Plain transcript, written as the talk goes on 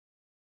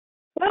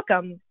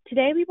Welcome.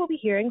 Today we will be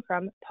hearing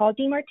from Paul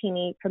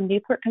Martini from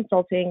Newport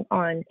Consulting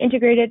on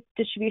integrated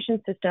distribution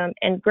system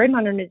and grid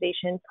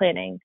modernization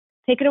planning.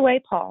 Take it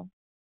away, Paul.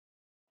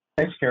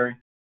 Thanks, Carrie.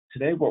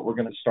 Today what we're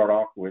going to start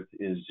off with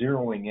is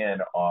zeroing in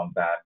on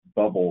that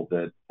bubble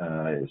that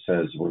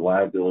says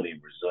reliability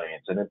and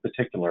resilience. And in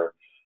particular,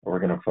 we're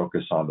going to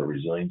focus on the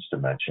resilience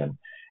dimension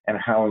and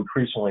how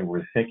increasingly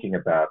we're thinking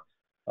about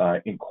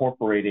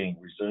incorporating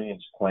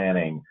resilience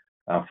planning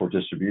for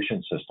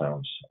distribution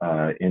systems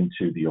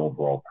into the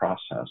overall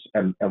process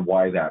and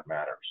why that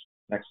matters.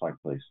 Next slide,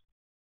 please.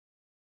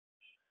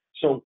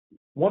 So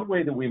one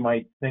way that we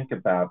might think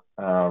about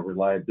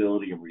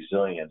reliability and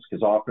resilience,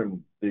 because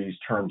often these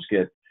terms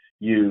get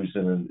used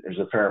and there's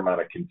a fair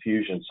amount of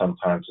confusion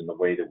sometimes in the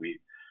way that we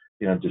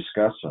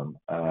discuss them.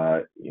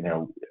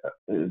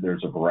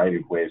 There's a variety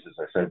of ways, as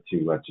I said,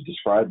 to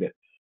describe it.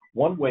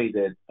 One way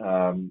that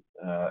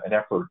an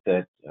effort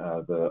that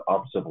the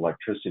Office of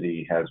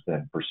Electricity has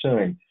been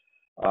pursuing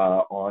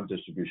on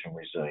distribution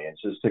resilience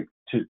is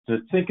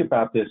to think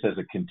about this as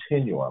a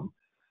continuum.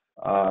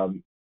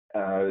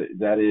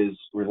 That is,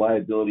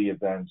 reliability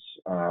events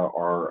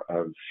are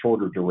of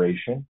shorter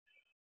duration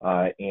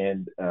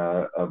and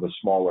of a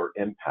smaller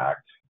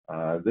impact.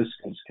 This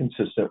is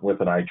consistent with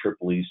an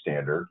IEEE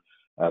standard,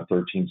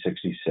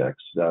 1366.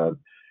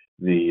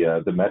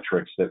 The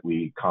metrics that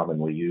we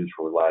commonly use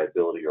for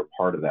reliability are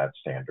part of that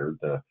standard,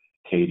 the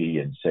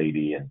CAIDI and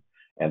SAIDI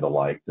and the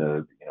like,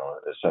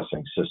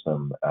 assessing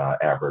system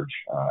average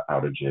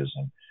outages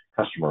and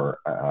customer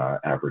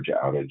average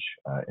outage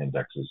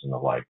indexes and the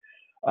like.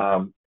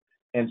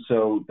 And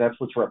so that's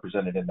what's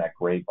represented in that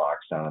gray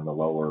box down in the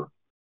lower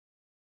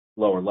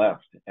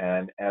left.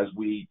 And as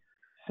we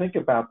think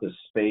about the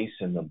space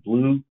in the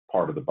blue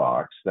part of the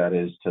box, that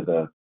is to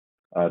the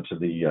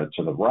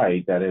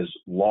right, that is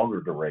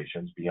longer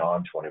durations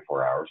beyond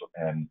 24 hours,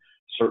 and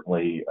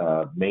certainly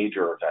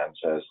major events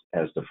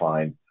as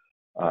defined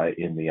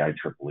in the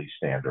IEEE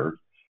standard.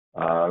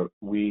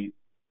 We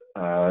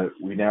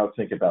now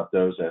think about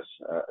those as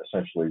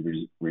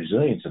essentially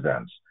resilience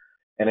events.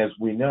 And as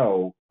we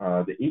know,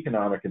 the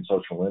economic and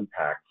social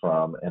impact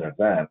from an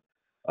event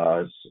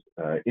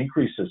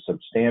increases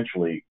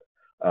substantially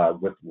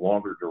with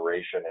longer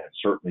duration and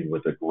certainly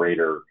with a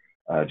greater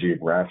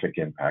geographic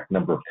impact,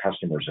 number of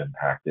customers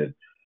impacted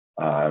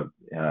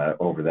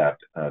over that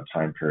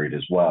time period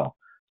as well.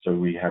 So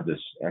we have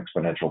this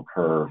exponential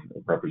curve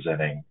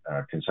representing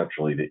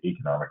conceptually the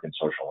economic and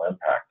social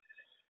impact.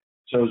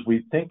 So as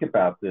we think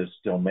about this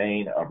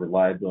domain of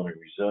reliability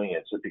and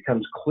resilience, it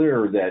becomes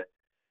clear that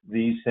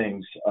these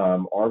things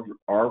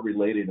are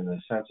related in the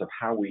sense of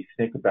how we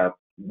think about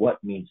what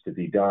needs to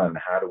be done.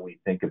 How do we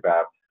think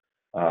about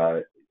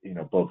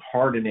both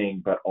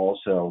hardening, but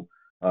also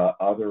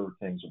other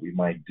things that we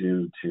might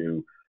do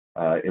to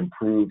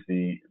improve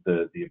the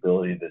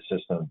ability of the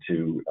system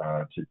to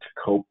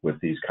cope with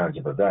these kinds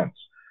of events.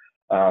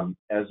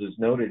 As is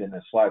noted in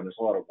this slide, there's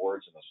a lot of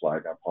words in the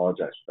slide. I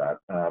apologize for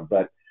that,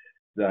 but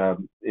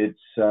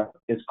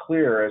it's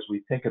clear as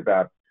we think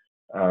about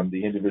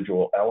the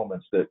individual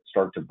elements that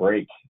start to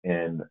break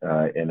in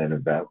an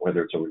event,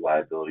 whether it's a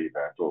reliability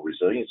event or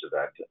resilience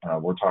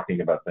event. We're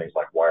talking about things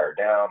like wire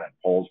down and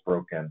poles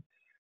broken,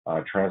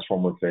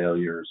 transformer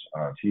failures,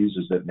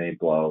 fuses that may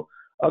blow,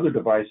 other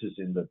devices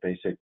in the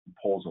basic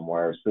poles and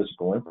wires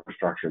physical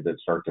infrastructure that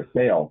start to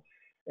fail.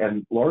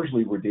 And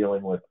largely we're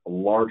dealing with a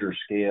larger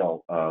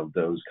scale of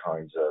those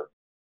kinds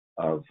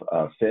of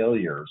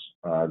failures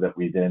that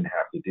we then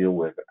have to deal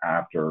with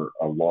after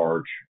a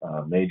large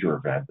major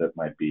event that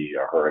might be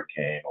a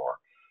hurricane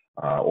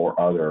or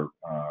other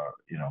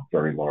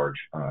very large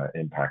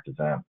impact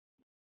event.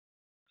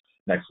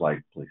 Next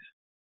slide, please.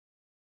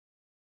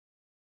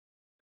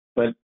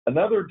 But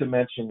another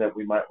dimension that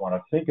we might want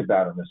to think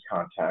about in this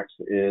context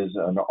is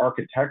an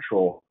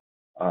architectural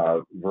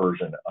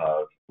version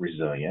of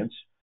resilience.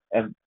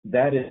 And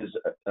that is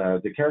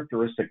the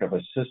characteristic of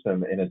a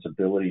system in its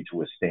ability to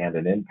withstand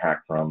an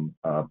impact from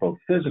both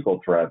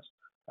physical threats,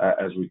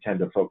 as we tend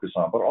to focus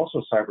on, but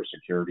also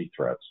cybersecurity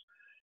threats.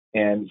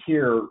 And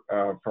here,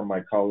 from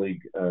my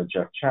colleague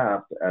Jeff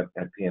Chaff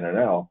at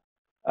PNNL,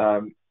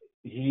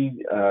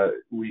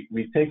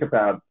 we think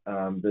about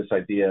this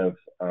idea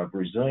of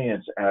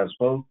resilience as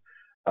both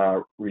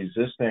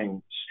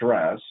resisting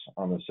stress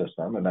on the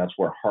system, and that's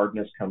where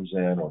hardness comes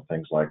in, or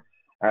things like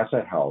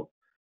asset health,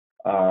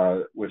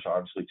 which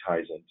obviously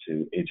ties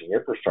into aging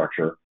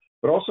infrastructure,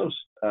 but also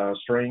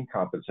strain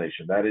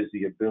compensation. That is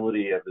the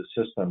ability of the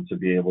system to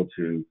be able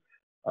to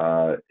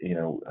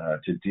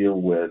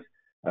deal with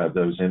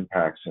those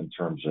impacts in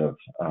terms of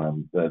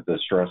the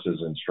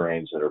stresses and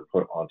strains that are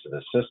put onto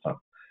the system.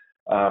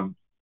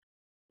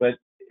 But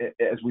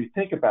as we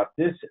think about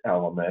this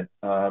element,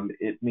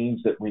 it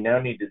means that we now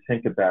need to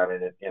think about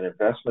it in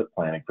investment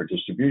planning for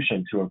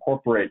distribution to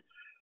incorporate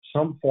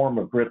some form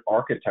of grid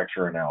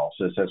architecture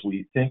analysis as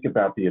we think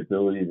about the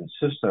ability of the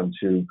system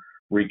to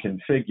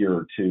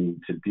reconfigure, to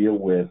deal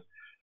with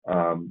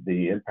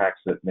the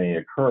impacts that may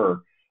occur,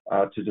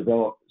 to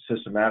develop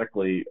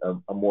systematically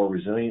a more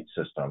resilient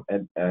system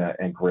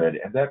and grid.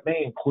 And that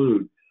may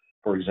include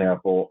For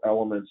example,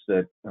 elements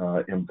that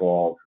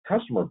involve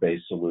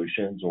customer-based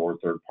solutions or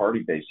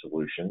third-party-based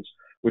solutions,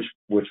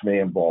 which may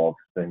involve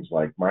things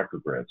like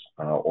microgrids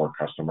or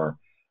customer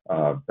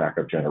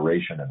backup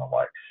generation and the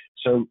like.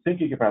 So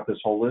thinking about this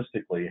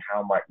holistically,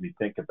 how might we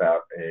think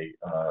about a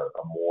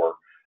more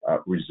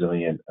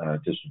resilient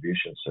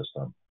distribution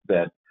system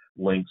that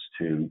links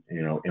to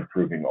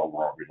improving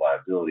overall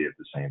reliability at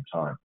the same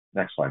time?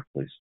 Next slide,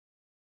 please.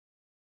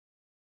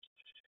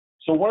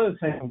 So one of the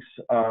things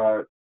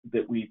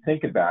that we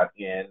think about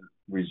in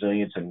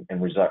resilience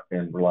and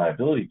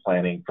reliability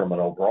planning from an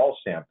overall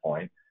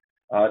standpoint,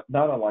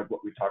 not unlike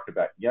what we talked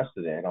about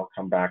yesterday, and I'll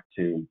come back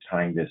to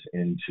tying this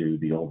into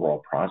the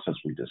overall process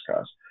we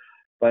discussed.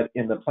 But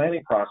in the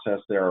planning process,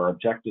 there are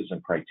objectives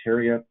and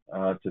criteria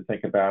to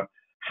think about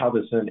how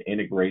this then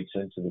integrates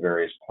into the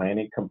various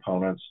planning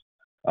components.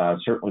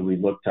 Certainly, we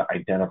look to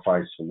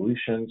identify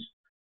solutions,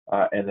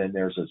 and then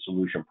there's a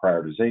solution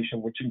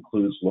prioritization, which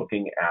includes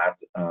looking at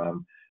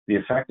the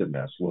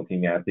effectiveness,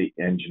 looking at the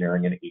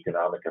engineering and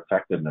economic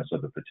effectiveness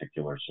of the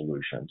particular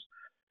solutions.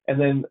 And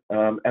then,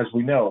 as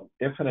we know,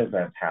 if an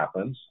event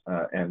happens,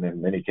 and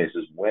in many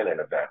cases when an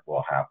event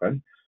will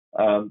happen,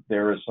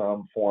 there is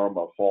some form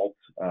of fault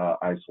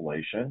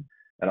isolation.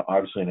 And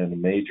obviously in a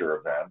major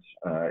event,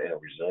 in a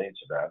resilience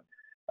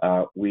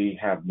event, we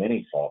have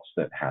many faults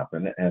that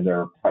happen, and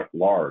they're quite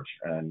large.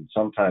 And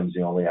sometimes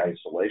the only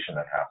isolation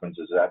that happens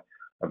is at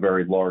a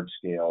very large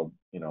scale,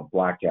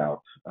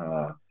 blackout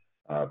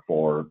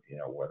for,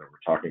 whether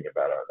we're talking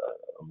about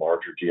a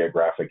larger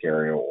geographic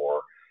area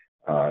or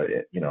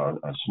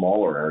a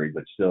smaller area,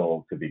 but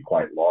still could be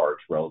quite large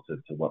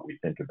relative to what we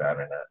think about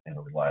in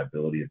a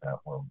reliability event,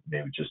 where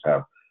maybe we just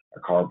have a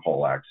car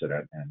pole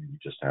accident and you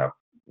just have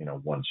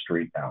one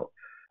street out.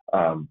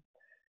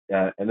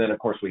 And then, of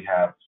course, we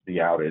have the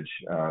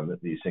outage.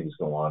 These things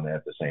go on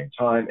at the same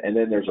time. And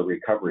then there's a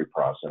recovery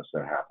process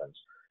that happens.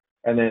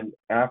 And then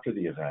after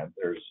the event,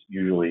 there's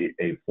usually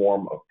a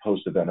form of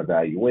post-event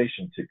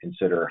evaluation to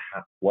consider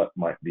what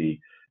might be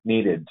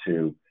needed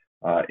to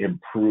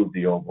improve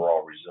the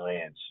overall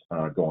resilience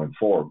going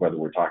forward, whether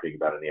we're talking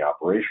about in the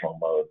operational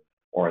mode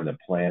or in the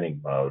planning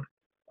mode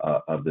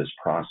of this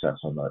process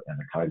and the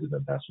kinds of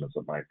investments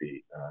that might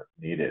be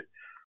needed.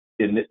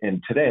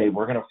 And today,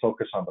 we're going to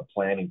focus on the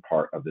planning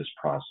part of this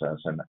process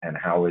and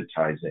how it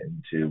ties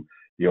into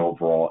the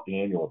overall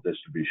annual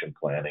distribution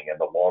planning and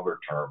the longer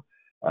term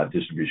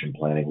distribution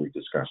planning we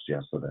discussed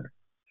yesterday.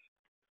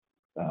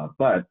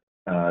 But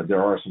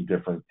there are some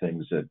different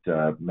things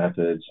that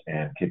methods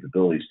and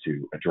capabilities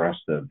to address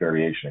the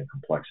variation and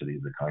complexity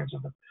of the kinds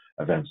of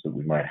events that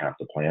we might have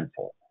to plan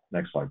for.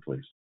 Next slide,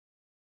 please.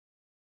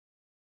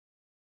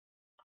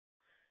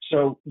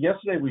 So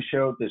yesterday we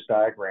showed this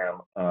diagram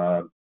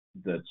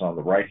that's on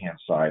the right-hand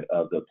side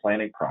of the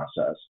planning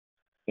process.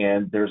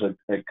 And there's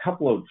a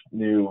couple of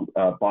new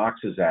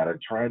boxes added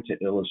trying to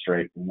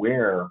illustrate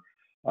where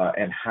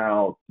and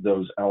how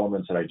those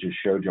elements that I just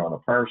showed you on the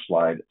prior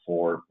slide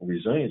for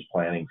resilience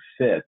planning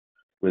fit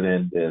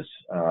within this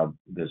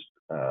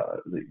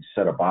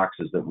set of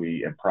boxes that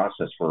we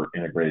process for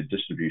integrated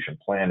distribution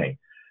planning.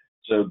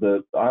 So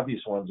the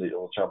obvious ones that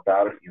will jump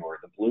out at you are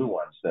the blue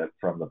ones that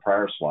from the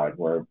prior slide,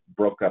 where it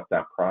broke up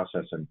that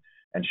process and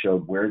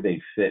showed where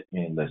they fit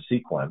in the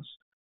sequence.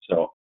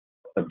 So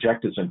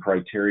objectives and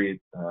criteria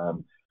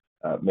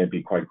may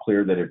be quite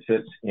clear that it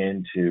fits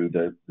into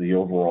the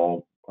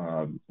overall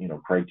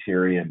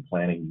criteria and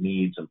planning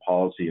needs and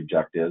policy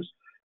objectives.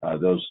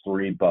 Those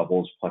three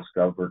bubbles plus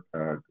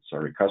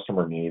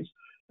customer needs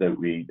that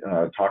we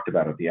talked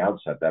about at the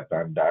outset, that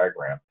Venn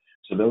diagram.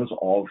 So those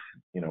all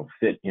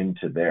fit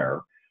into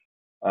there.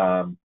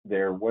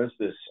 There was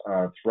this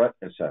threat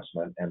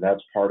assessment, and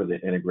that's part of the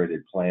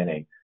integrated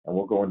planning, and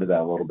we'll go into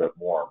that a little bit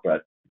more.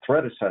 But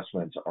threat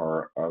assessments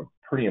are a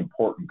pretty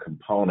important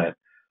component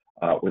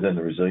within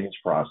the resilience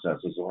process.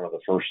 Is one of the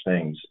first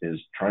things is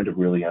trying to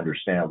really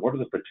understand what are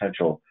the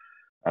potential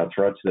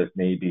threats that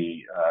may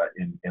be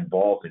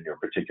involved in your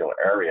particular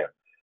area.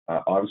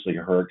 Obviously,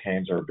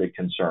 hurricanes are a big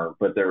concern,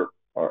 but there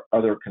are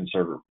other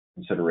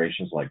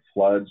considerations like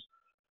floods.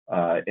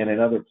 And in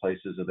other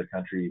places of the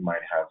country, you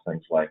might have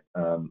things like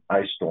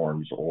ice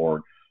storms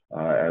or,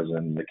 as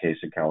in the case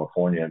of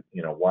California,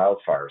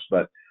 wildfires.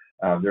 But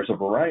there's a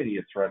variety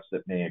of threats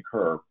that may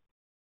occur,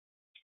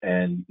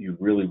 and you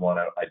really want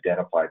to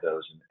identify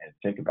those and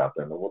think about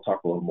them. And we'll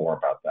talk a little more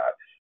about that.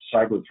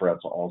 Cyber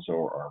threats also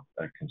are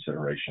a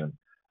consideration,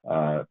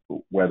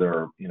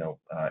 whether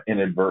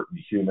inadvertent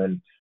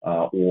human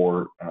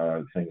or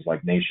things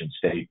like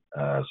nation-state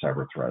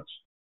cyber threats.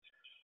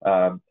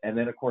 And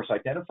then, of course,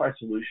 identify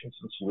solutions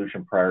and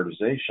solution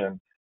prioritization.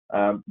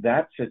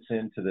 That fits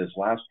into this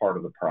last part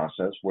of the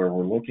process where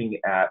we're looking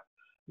at,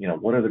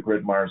 what are the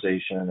grid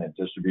modernization and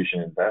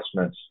distribution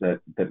investments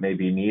that may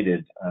be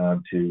needed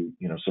to,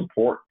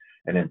 support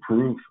and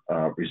improve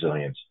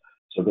resilience.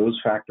 So those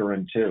factor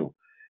in too.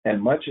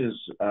 And much as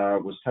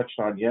was touched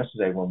on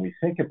yesterday, when we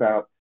think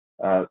about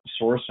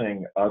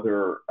sourcing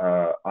other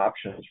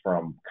options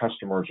from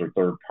customers or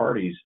third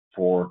parties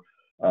for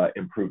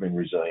improving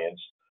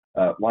resilience,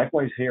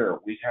 Likewise here,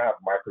 we have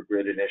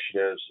microgrid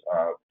initiatives,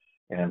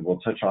 and we'll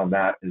touch on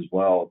that as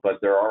well, but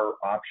there are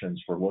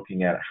options for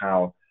looking at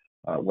how,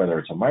 whether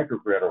it's a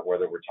microgrid or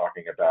whether we're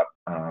talking about,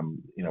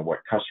 what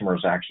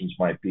customers' actions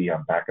might be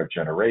on backup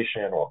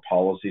generation or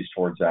policies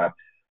towards that,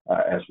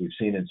 as we've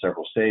seen in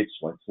several states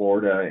like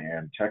Florida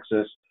and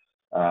Texas,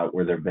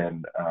 where there have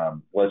been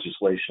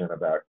legislation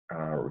about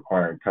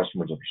requiring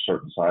customers of a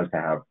certain size to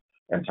have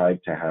and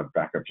type to have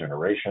backup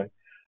generation.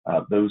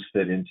 Those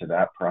fit into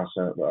that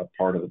process,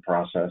 part of the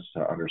process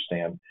to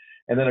understand.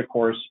 And then, of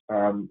course,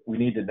 we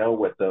need to know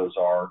what those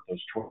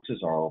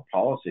choices are, or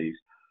policies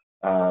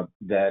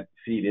that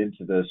feed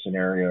into the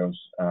scenarios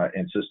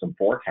and system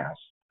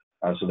forecasts.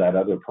 So that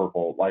other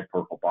light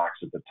purple box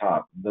at the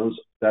top,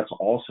 that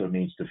also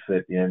needs to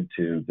fit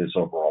into this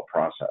overall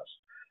process.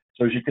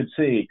 So as you can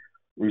see,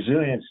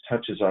 resilience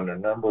touches on a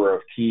number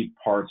of key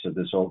parts of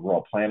this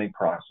overall planning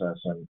process,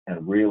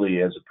 and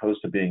really, as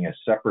opposed to being a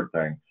separate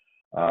thing,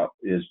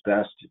 is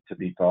best to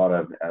be thought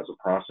of as a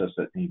process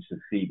that needs to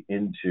feed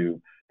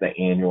into the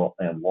annual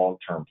and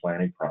long-term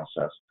planning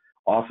process.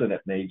 Often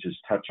it may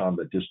just touch on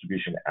the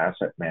distribution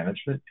asset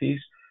management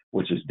piece,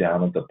 which is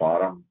down at the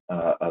bottom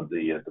of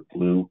the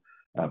blue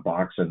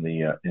box in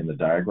the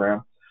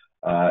diagram,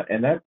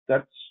 and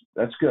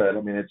that's good.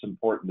 I mean, it's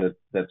important that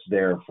that's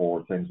there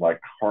for things like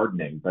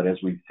hardening. But as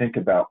we think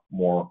about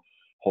more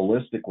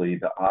holistically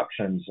the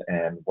options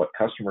and what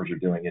customers are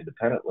doing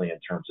independently in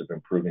terms of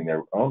improving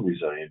their own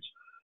resilience,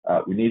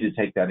 we need to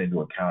take that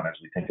into account as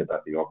we think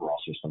about the overall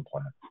system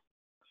plan.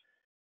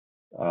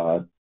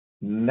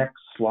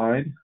 Next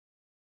slide.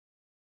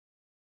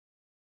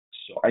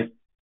 So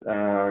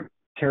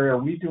Carrie, are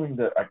we doing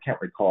I can't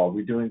recall, are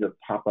we doing the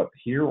pop-up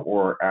here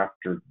or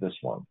after this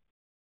one?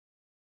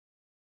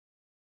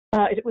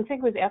 I think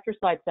it was after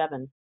slide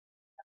 7.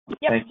 Yep.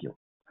 Thank you.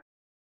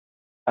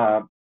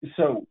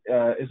 So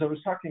as I was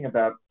talking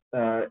about,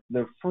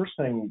 the first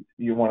thing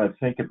you want to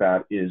think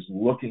about is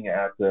looking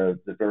at the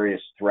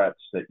various threats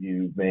that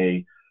you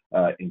may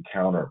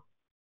encounter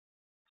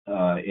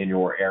in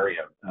your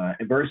area,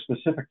 and very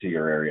specific to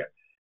your area.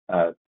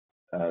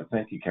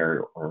 Thank you,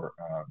 Carrie or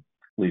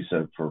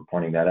Lisa, for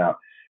pointing that out.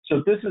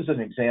 So this is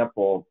an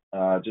example,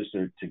 just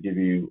to give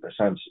you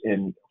a sense,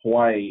 in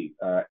Hawaii,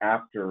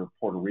 after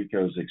Puerto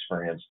Rico's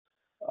experience,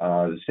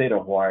 the state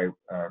of Hawaii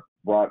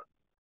brought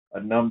a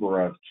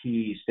number of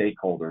key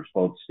stakeholders,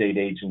 both state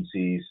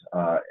agencies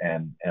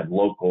and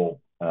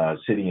local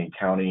city and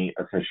county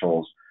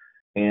officials,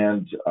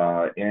 and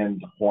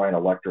Hawaiian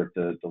Electric,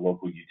 the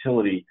local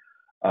utility,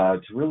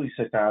 to really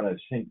sit down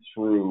and think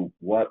through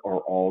what are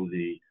all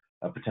the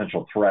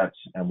potential threats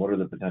and what are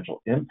the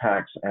potential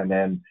impacts, and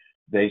then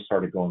they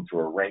started going through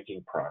a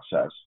ranking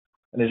process.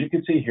 And as you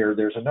can see here,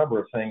 there's a number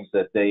of things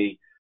that they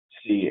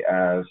see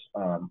as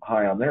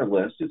high on their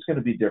list. It's going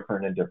to be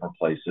different in different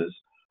places,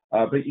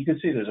 but you can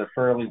see there's a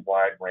fairly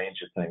wide range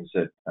of things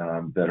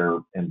that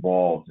are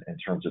involved in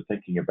terms of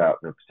thinking about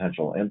their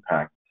potential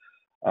impact.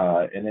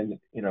 And then,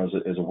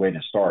 as a way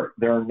to start,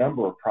 there are a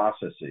number of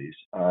processes.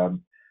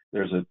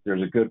 There's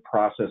a good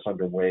process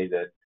underway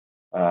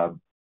that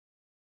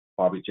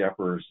Bobby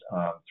Jeffers,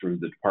 through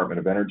the Department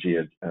of Energy,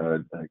 a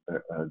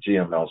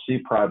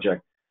GMLC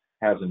project,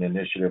 has an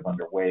initiative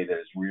underway that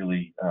is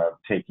really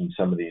taking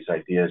some of these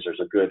ideas.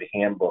 There's a good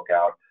handbook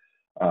out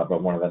by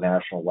one of the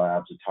national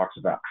labs that talks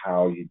about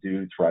how you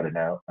do threat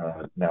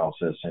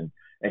analysis and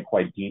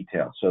quite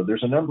detailed. So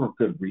there's a number of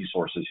good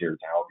resources here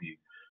to help you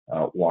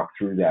walk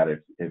through that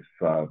if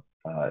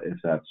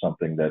that's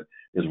something that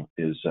is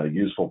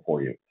useful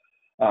for you.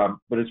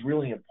 But it's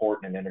really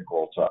important and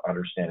integral to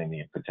understanding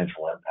the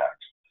potential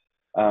impacts.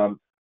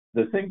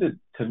 The thing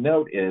to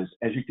note is,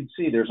 as you can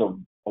see, there's a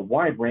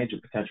wide range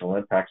of potential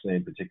impacts in a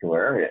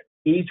particular area.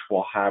 Each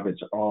will have its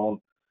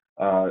own,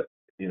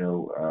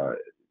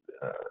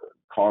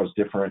 cause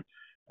different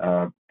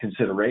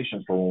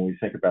considerations for when we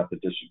think about the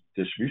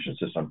distribution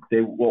system.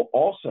 They will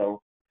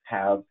also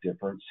have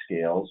different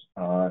scales,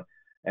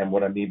 and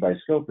what I mean by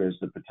scope is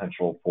the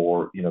potential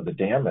for the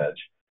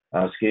damage.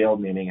 Scale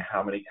meaning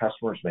how many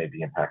customers may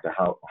be impacted,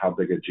 how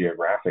big a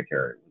geographic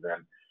area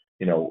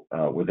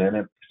within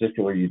a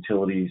particular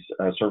utilities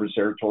service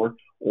territory,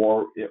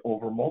 or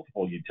over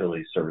multiple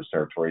utility service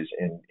territories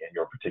in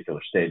your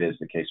particular state, as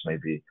the case may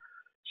be.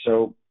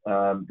 So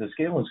the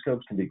scale and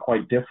scopes can be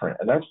quite different,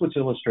 and that's what's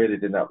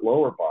illustrated in that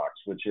lower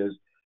box, which is,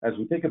 as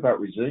we think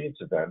about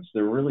resilience events,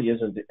 there really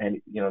isn't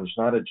any, there's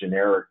not a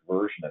generic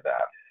version of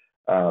that.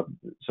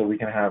 So we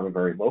can have a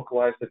very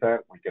localized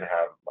event. We can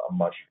have a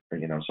much,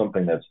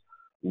 something that's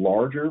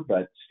larger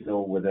but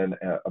still within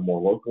a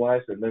more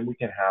localized, and then we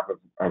can have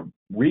a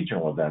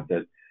regional event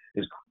that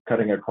is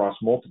cutting across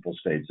multiple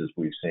states, as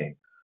we've seen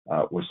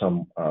with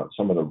some of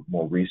the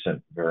more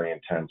recent very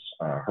intense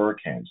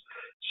hurricanes.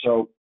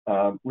 So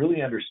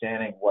really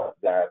understanding what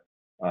that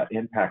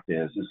impact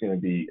is going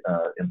to be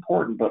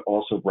important, but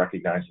also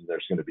recognizing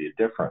there's going to be a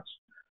difference.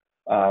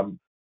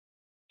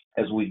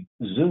 As we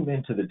zoom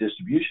into the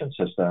distribution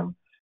system,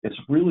 it's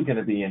really going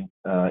to be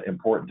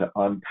important to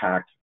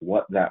unpack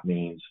what that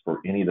means for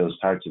any of those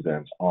types of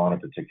events on a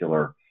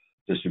particular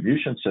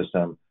distribution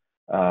system,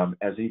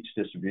 as each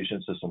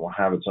distribution system will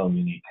have its own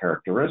unique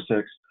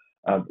characteristics,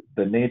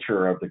 the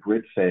nature of the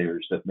grid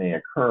failures that may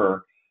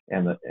occur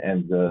and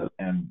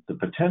the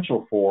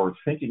potential for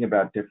thinking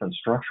about different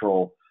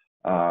structural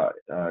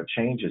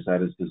changes,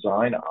 that is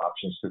design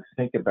options to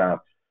think about,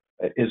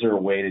 is there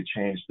a way to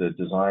change the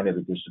design of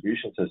the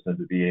distribution system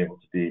to be able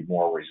to be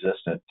more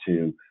resistant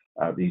to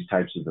these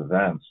types of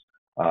events,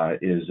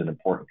 is an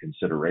important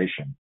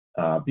consideration.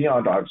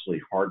 Beyond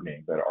obviously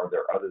hardening, but are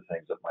there other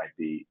things that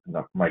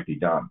might be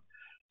done?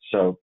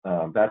 So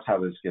that's how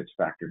this gets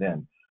factored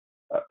in.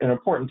 An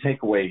important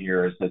takeaway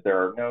here is that there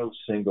are no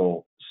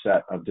single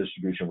set of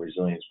distribution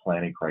resilience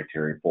planning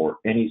criteria for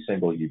any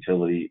single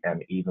utility,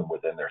 and even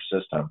within their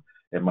system,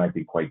 it might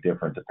be quite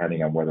different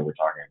depending on whether we're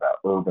talking about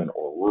urban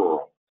or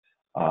rural.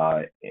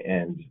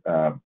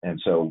 And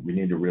so we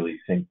need to really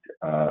think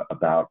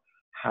about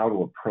how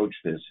to approach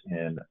this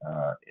in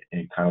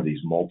kind of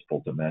these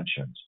multiple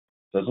dimensions.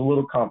 So it's a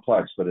little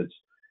complex, but it's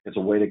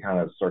a way to kind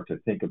of start to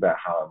think about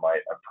how I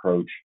might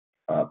approach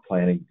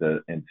planning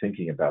and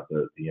thinking about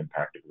the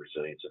impact of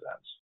resilience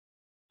events.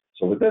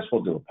 So with this,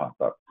 we'll do a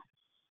pop-up.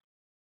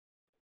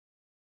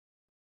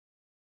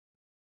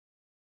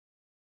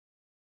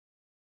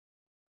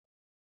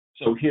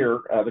 So here,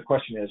 the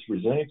question is,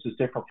 resilience is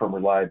different from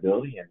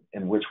reliability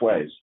in which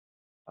ways?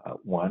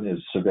 One is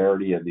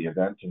severity of the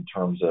event in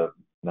terms of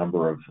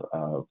number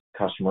of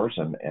customers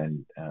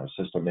and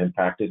system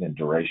impacted and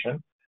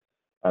duration,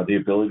 the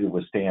ability to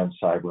withstand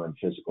cyber and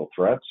physical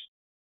threats,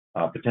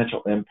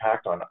 potential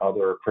impact on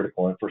other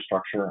critical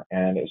infrastructure,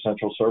 and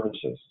essential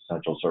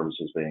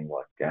services being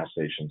like gas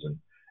stations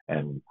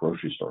and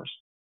grocery stores,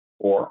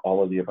 or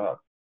all of the above.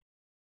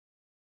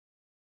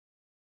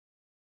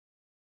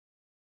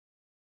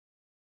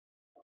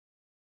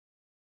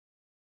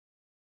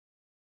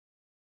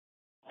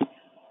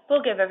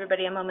 We'll give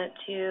everybody a moment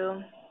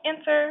to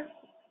answer.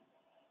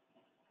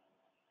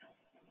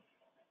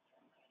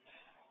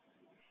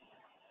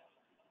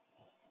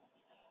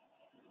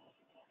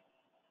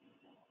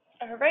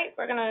 All right,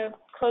 we're going to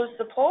close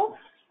the poll.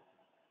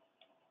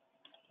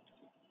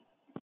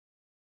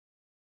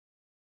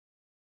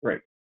 Great.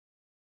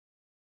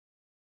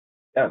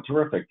 Yeah,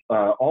 terrific.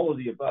 All of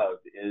the above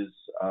is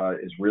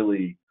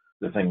really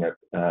the thing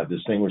that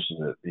distinguishes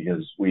it,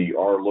 because we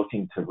are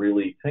looking to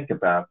really think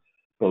about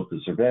both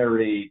the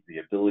severity, the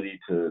ability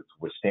to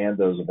withstand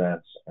those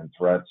events and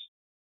threats,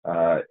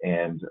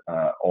 and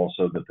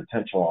also the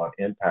potential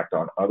impact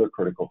on other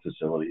critical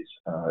facilities,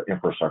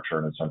 infrastructure,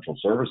 and essential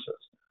services.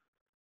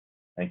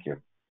 Thank you.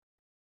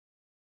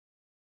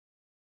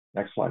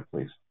 Next slide,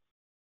 please.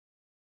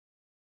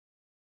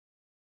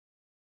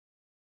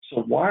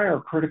 So why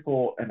are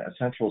critical and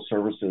essential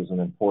services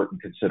an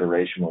important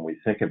consideration when we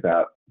think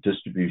about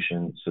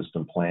distribution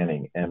system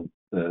planning, and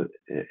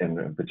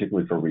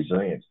particularly for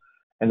resilience?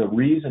 And the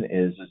reason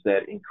is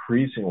that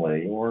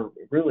increasingly, or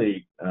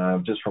really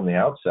just from the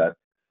outset,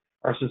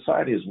 our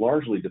society is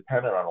largely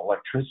dependent on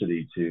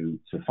electricity to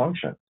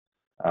function.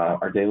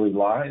 Our daily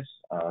lives,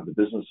 the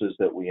businesses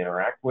that we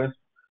interact with,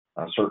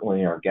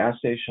 certainly our gas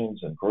stations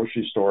and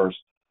grocery stores,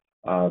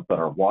 but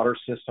our water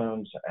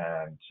systems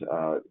and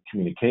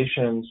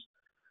communications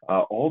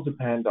all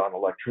depend on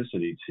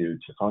electricity to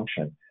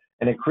function.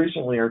 And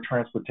increasingly our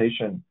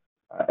transportation,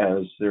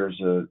 as there's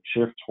a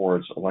shift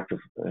towards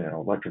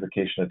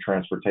electrification of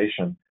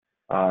transportation,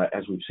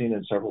 as we've seen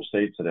in several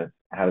states that have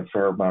had a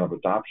fair amount of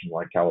adoption,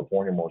 like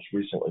California most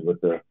recently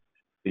with the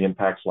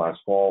impacts last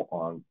fall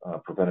on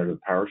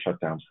preventative power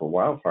shutdowns for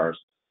wildfires.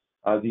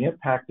 The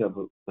impact of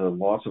the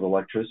loss of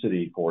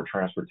electricity for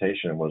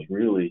transportation was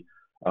really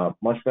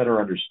much better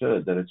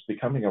understood, that it's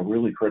becoming a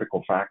really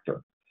critical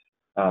factor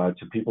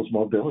to people's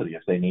mobility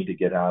if they need to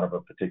get out of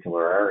a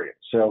particular area.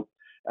 So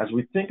as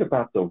we think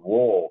about the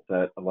role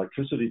that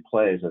electricity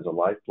plays as a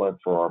lifeblood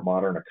for our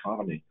modern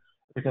economy,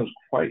 it becomes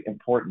quite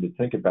important to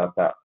think about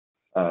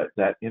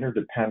that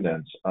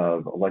interdependence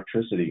of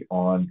electricity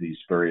on these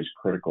various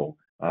critical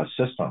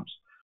systems.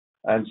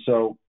 And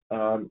so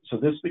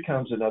this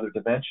becomes another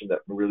dimension that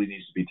really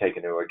needs to be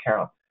taken into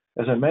account.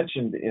 As I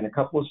mentioned, in a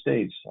couple of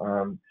states,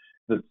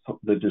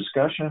 the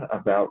discussion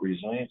about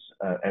resilience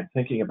and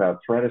thinking about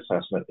threat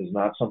assessment is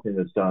not something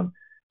that's done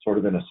sort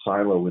of in a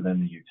silo within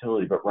the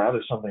utility, but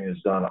rather something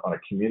that's done on a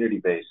community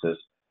basis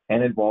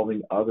and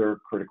involving other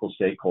critical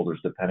stakeholders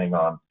depending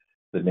on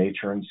the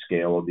nature and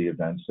scale of the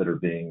events that are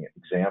being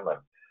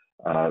examined.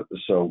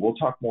 So we'll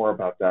talk more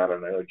about that,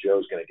 and I know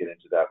Joe's going to get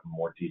into that in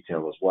more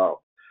detail as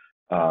well.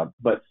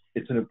 But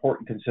it's an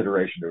important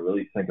consideration to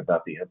really think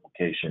about the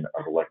implication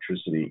of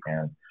electricity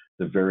and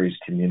the various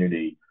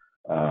community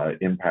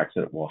impacts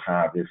that it will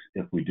have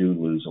if we do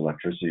lose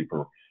electricity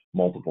for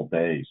multiple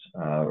days,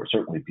 or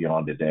certainly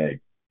beyond a day,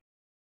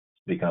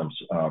 becomes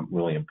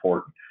really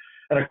important.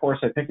 And of course,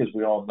 I think, as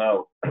we all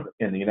know,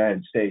 in the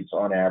United States,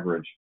 on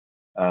average,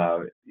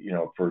 for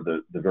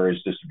the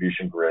various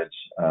distribution grids,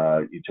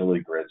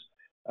 utility grids,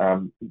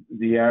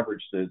 the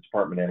average the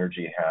Department of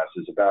Energy has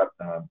is about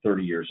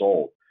 30 years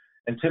old.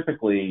 And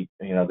typically,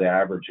 the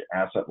average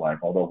asset life,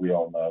 although we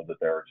all know that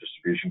there are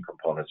distribution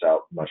components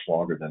out much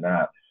longer than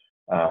that,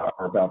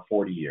 are about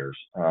 40 years.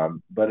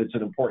 But it's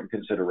an important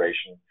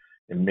consideration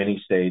in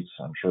many states.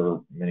 I'm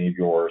sure many of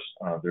yours,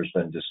 there's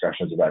been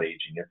discussions about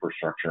aging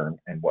infrastructure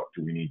and what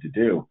do we need to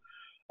do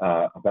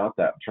about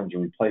that in terms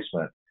of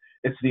replacement.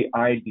 It's the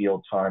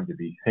ideal time to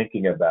be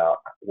thinking about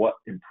what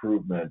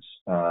improvements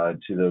to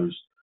those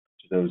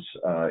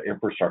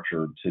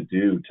infrastructure to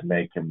do to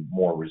make them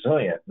more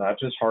resilient, not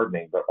just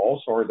hardening, but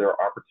also are there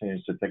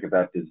opportunities to think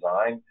about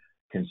design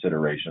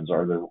considerations?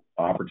 Are there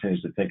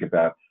opportunities to think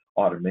about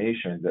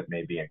automation that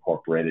may be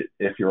incorporated?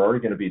 If you're already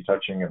going to be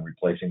touching and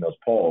replacing those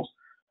poles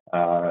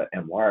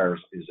and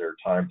wires, is there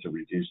time to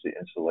reduce the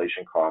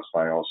installation cost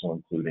by also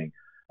including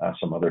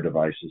some other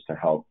devices to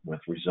help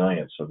with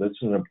resilience? So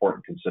that's an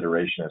important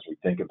consideration as we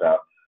think about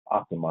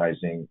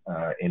optimizing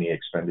any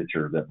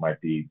expenditure that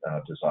might be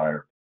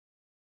desired.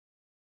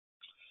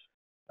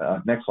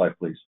 Next slide,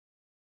 please.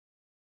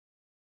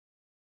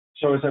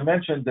 So as I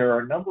mentioned, there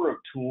are a number of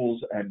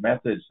tools and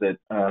methods that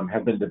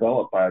have been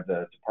developed by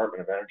the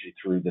Department of Energy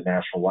through the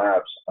national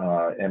labs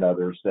and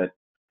others that,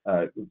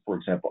 for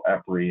example,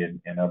 EPRI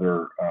and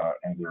other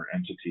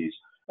entities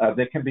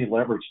that can be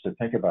leveraged to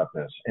think about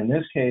this. In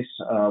this case,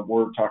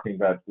 we're talking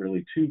about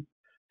really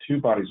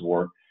two bodies of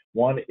work.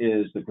 One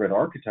is the grid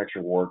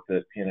architecture work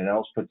that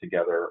PNNL's put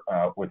together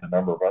with a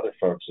number of other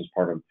folks as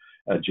part of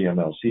a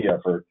GMLC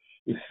effort,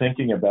 is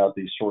thinking about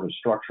these sort of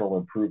structural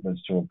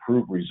improvements to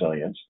improve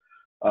resilience.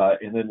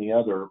 And then the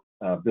other,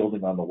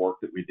 building on the work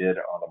that we did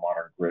on the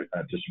Modern Grid,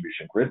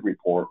 Distribution Grid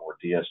Report, or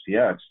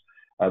DSPX,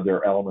 there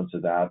are elements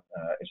of that,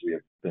 as we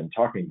have been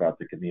talking about,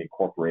 that can be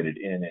incorporated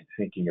in and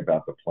thinking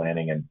about the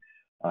planning and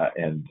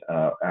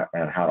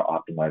how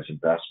to optimize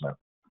investment.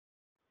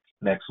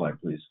 Next slide,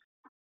 please.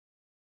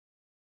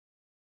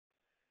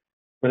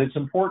 But it's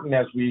important,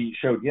 as we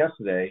showed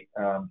yesterday,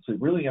 to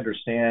really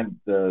understand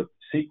the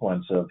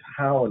sequence of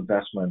how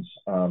investments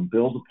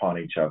build upon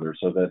each other,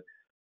 so that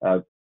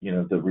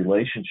the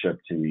relationship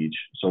to each.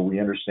 So we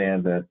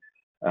understand that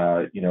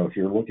if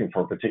you're looking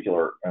for a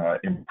particular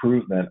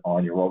improvement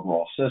on your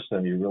overall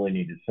system, you really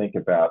need to think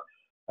about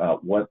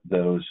what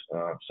those,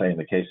 say in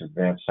the case of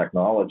advanced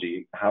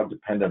technology, how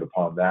dependent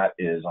upon that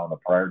is on the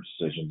prior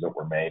decisions that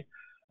were made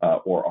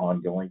or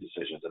ongoing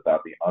decisions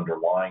about the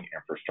underlying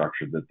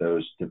infrastructure that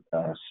those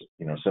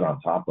sit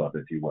on top of,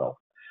 if you will.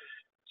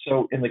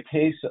 So in the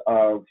case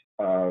of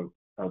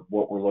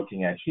what we're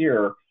looking at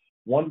here,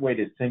 one way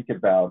to think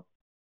about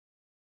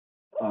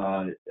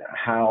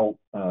how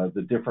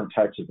the different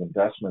types of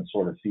investments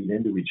sort of feed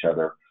into each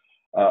other,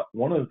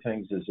 one of the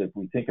things is, if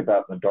we think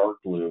about in the dark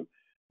blue,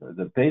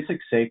 the basic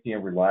safety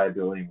and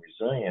reliability and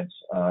resilience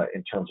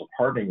in terms of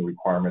hardening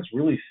requirements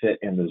really fit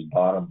in this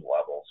bottom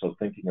level. So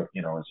thinking of,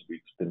 as we've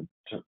been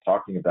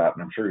talking about,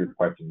 and I'm sure you're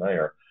quite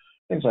familiar,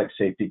 things like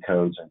safety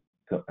codes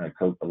and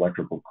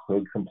electrical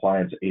code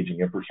compliance,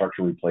 aging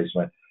infrastructure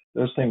replacement,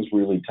 those things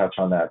really touch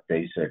on that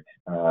basic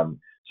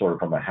sort of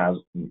from a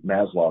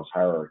Maslow's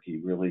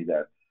hierarchy, really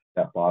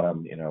that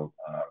bottom,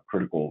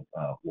 critical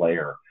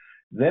layer.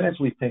 Then as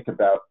we think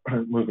about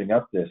moving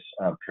up this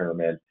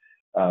pyramid,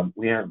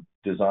 we have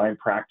design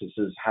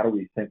practices. How do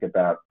we think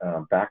about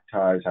back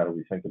ties? How do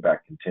we think about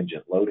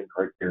contingent loading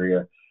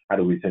criteria? How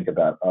do we think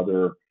about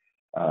other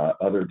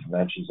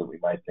dimensions that we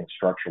might think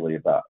structurally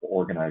about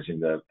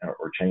organizing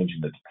or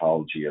changing the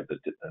topology of the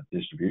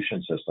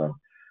distribution system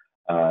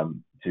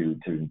to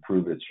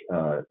improve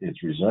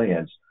its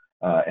resilience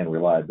and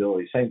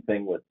reliability? Same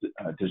thing with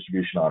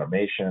distribution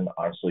automation.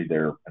 Obviously,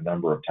 there are a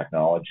number of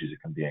technologies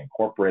that can be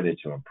incorporated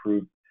to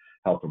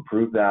help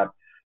improve that.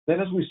 Then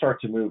as we start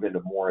to move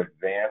into more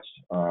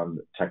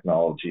advanced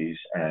technologies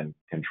and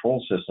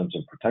control systems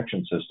and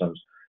protection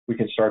systems, we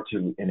can start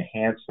to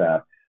enhance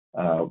that,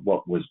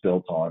 what was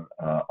built on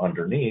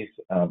underneath,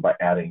 by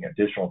adding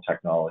additional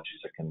technologies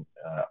that can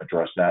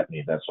address that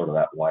need, that's sort of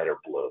that lighter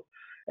blue.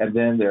 And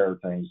then there are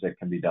things that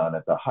can be done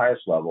at the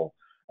highest level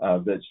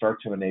that start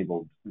to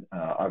enable,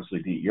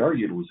 obviously, DER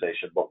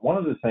utilization. But one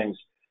of the things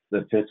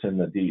that fits in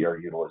the DER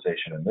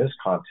utilization in this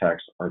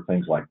context are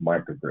things like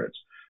microgrids.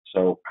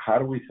 So how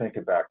do we think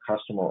about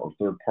customer or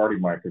third-party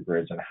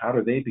microgrids, and how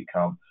do they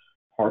become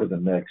part of the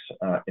mix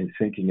in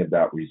thinking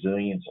about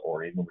resilience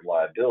or even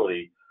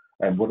reliability?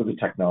 And what are the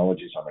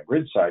technologies on the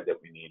grid side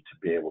that we need to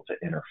be able to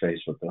interface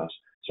with us,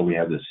 so we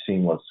have this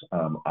seamless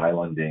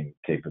islanding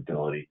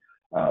capability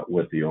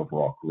with the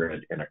overall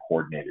grid in a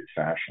coordinated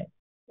fashion?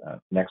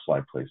 Next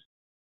slide, please.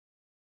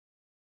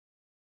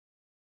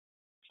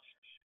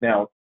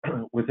 Now,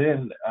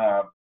 within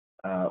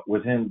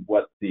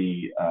what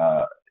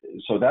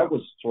so that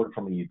was sort of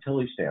from a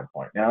utility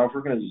standpoint. Now, if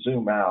we're going to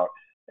zoom out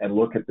and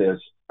look at this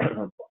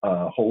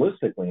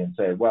holistically and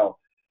say, well,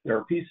 there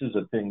are pieces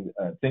of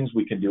things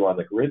we can do on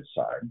the grid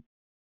side,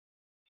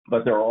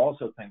 but there are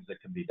also things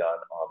that can be done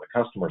on the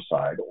customer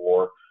side,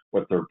 or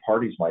what third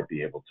parties might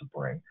be able to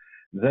bring.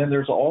 Then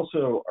there's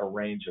also a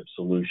range of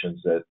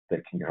solutions that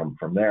can come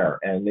from there.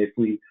 And if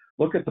we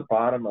look at the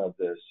bottom of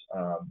this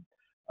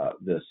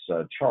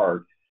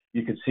chart,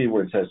 you can see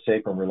where it says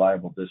safe and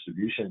reliable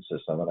distribution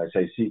system, and I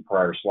say see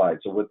prior slide.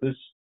 So what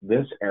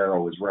this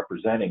arrow is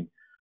representing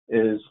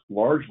is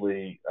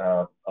largely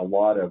a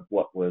lot of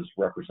what was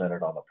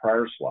represented on the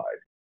prior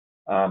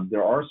slide.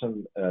 There are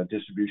some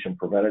distribution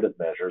preventative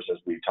measures, as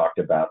we talked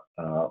about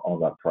on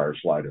that prior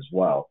slide as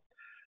well.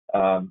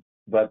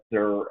 But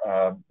there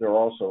are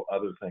also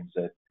other things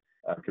that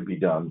could be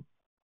done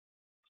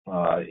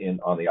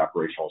on the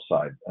operational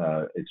side,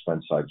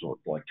 expense sides,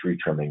 like tree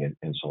trimming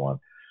and so on.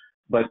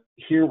 But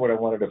here, what I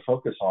wanted to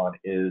focus on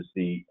is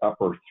the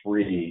upper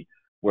three,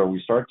 where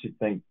we start to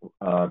think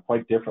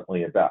quite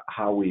differently about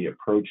how we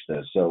approach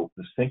this. So,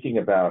 just thinking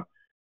about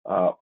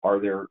are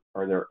there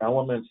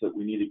elements that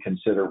we need to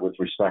consider with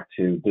respect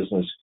to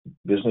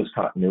business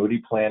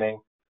continuity planning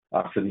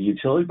for the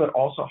utility, but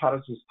also how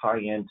does this tie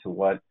into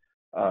what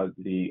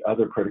the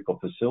other critical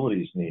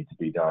facilities need to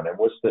be done, and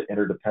what's the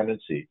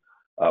interdependency?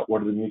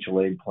 What are the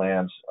mutual aid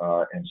plans,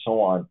 and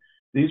so on?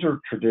 These are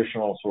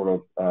traditional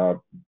sort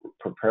of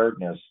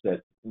preparedness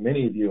that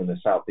many of you in the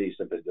Southeast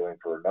have been doing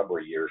for a number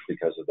of years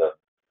because of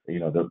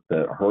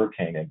the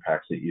hurricane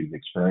impacts that you've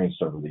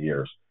experienced over the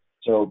years.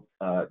 So,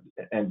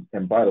 and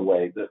by the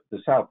way, the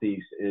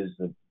Southeast is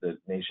the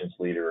nation's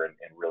leader in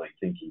really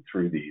thinking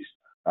through these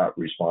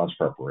response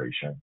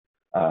preparation.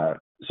 So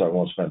I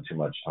won't spend too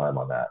much time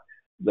on that.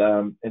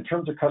 In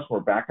terms of customer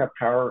backup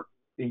power,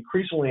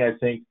 increasingly, I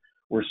think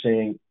we're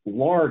seeing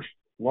large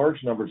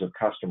numbers of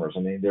customers. I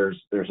mean, there's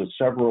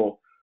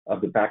several of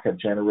the backup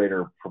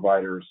generator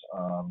providers.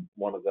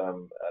 One of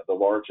them, the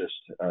largest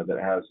that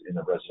has in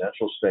the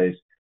residential space,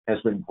 has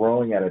been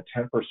growing at a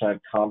 10%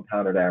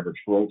 compounded average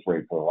growth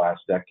rate for the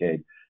last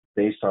decade,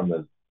 based on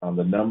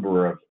the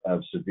number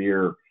of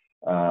severe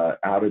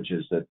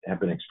outages that have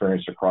been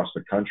experienced across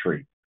the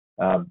country.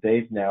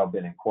 They've now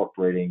been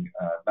incorporating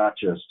not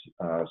just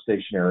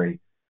stationary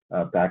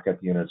backup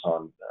units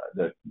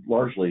that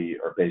largely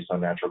are based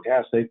on natural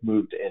gas. They've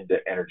moved into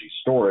energy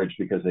storage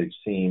because they've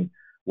seen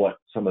what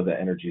some of the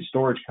energy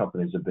storage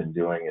companies have been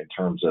doing in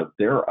terms of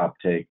their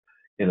uptake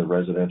in the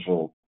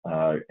residential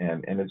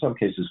and in some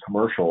cases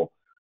commercial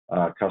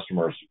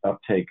customers'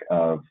 uptake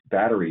of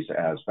batteries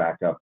as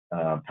backup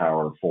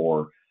power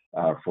for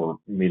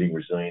meeting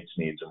resilience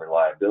needs and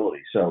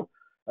reliability. So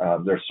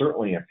there's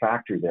certainly a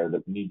factor there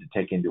that we need to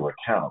take into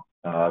account.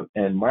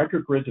 And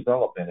microgrid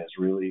development is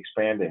really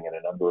expanding in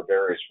a number of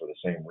areas for the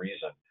same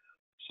reason.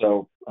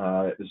 So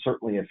it's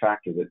certainly a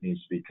factor that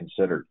needs to be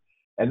considered.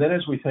 And then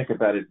as we think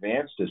about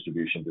advanced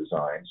distribution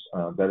designs,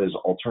 that is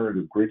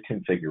alternative grid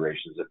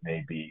configurations that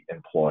may be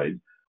employed,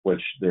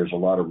 which there's a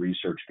lot of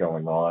research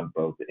going on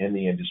both in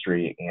the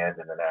industry and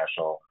in the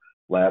national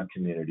lab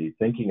community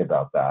thinking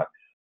about that.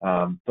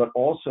 But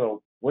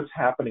also what's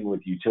happening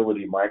with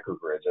utility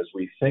microgrids. As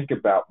we think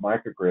about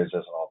microgrids as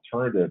an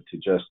alternative to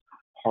just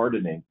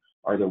hardening,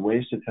 are there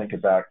ways to think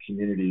about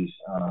communities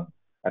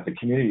at the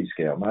community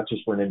scale, not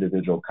just for an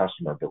individual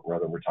customer, but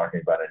whether we're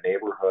talking about a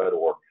neighborhood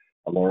or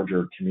a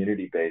larger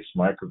community-based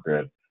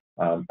microgrid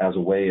as a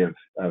way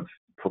of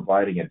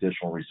providing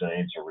additional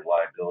resilience or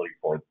reliability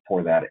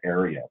for that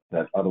area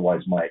that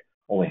otherwise might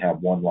only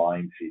have one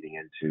line feeding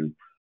into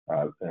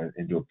a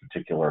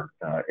particular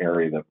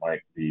area that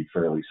might be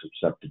fairly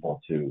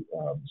susceptible to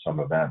some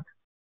event.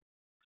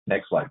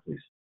 Next slide, please.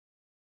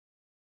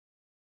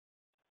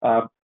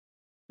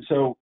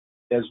 So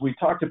as we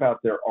talked about,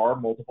 there are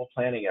multiple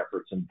planning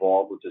efforts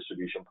involved with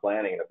distribution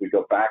planning. And if we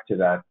go back to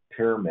that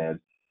pyramid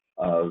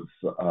of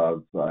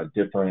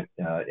different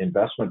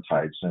investment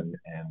types and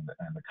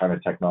the kind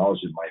of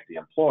technology that might be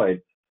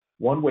employed,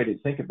 one way to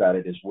think about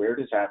it is, where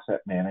does asset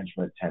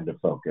management tend to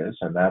focus?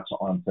 And that's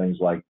on things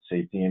like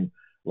safety and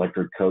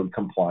electric code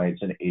compliance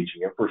and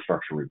aging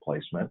infrastructure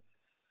replacement.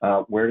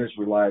 Where does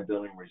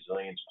reliability and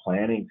resilience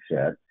planning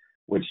fit,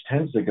 which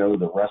tends to go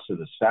the rest of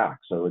the stack?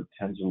 So it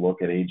tends to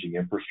look at aging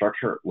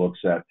infrastructure. It looks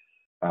at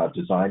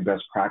design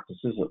best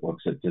practices. It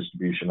looks at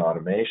distribution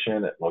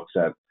automation. It looks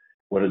at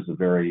what is the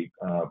very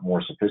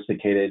more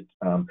sophisticated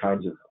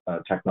kinds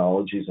of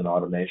technologies and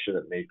automation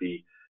that may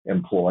be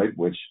employed,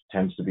 which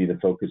tends to be the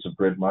focus of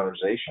grid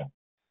modernization.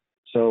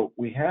 So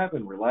we have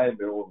in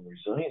reliability and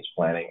resilience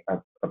planning a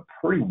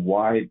pretty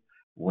wide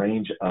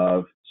range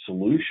of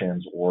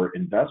solutions or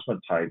investment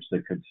types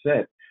that could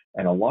fit,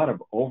 and a lot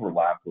of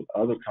overlap with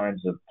other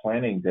kinds of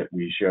planning that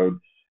we showed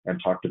and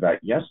talked about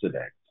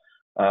yesterday.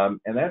 And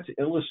that's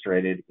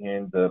illustrated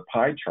in the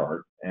pie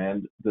chart.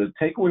 And the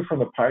takeaway from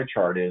the pie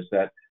chart is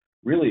that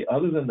really,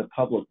 other than the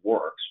public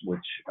works, which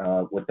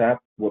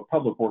what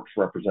public works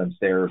represents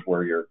there is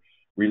where you're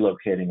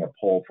relocating a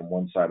pole from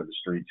one side of the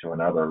street to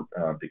another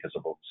because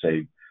of,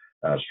 say,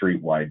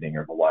 street widening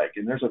or the like.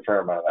 And there's a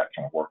fair amount of that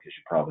kind of work, as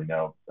you probably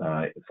know,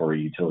 for a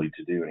utility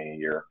to do in a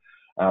year.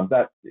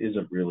 That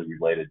isn't really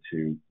related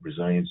to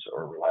resilience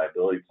or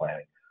reliability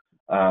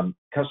planning.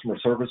 Customer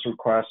service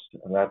requests,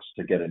 and that's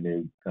to get a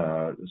new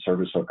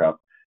service hookup.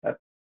 That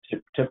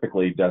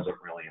typically doesn't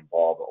really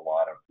involve a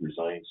lot of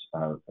resilience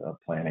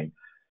planning.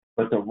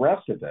 But the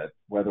rest of it,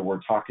 whether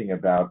we're talking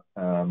about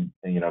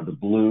the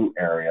blue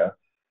area,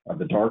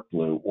 the dark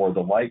blue, or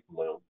the light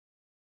blue,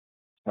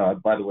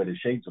 By the way, the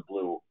shades of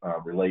blue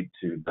relate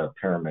to the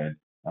pyramid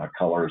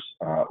colors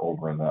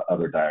over in the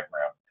other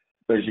diagram.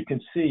 But as you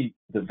can see,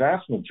 the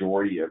vast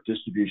majority of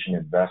distribution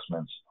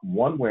investments,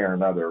 one way or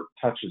another,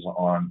 touches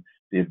on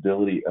the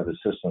ability of the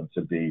system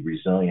to be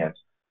resilient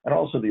and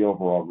also the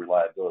overall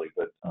reliability,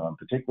 but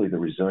particularly the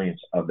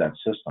resilience of that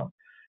system.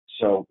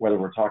 So whether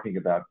we're talking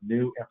about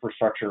new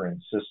infrastructure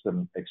and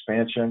system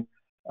expansion,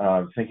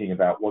 thinking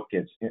about what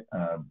gets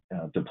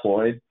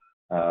deployed,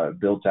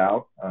 built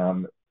out,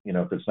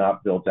 if it's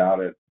not built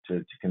out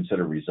to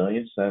consider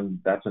resilience,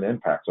 then that's an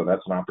impact. So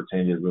that's an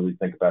opportunity to really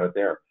think about it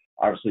there.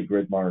 Obviously,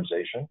 grid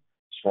modernization,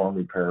 storm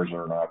repairs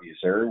are an obvious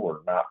area.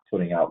 We're not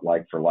putting out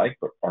like for like,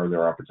 but are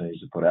there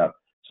opportunities to put out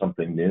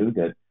something new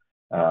that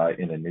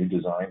in a new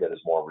design that is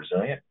more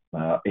resilient?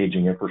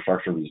 Aging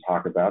infrastructure we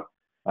talk about.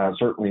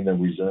 Certainly the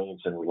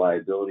resilience and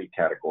reliability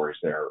categories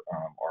there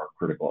are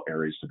critical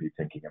areas to be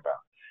thinking about.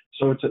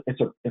 So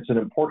it's an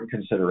important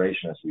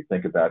consideration as we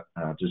think about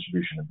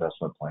distribution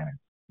investment planning.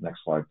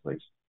 Next slide,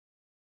 please.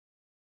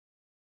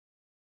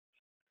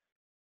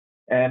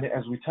 And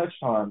as we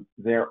touched on,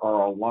 there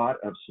are a lot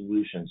of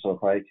solutions. So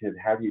if I could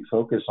have you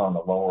focus on the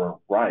lower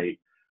right,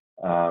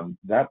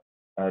 that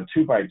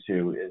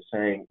 2x2 is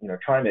saying,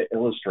 trying to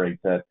illustrate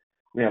that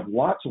we have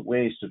lots of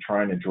ways to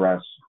try and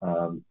address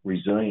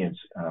resilience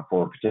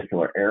for a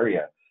particular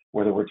area,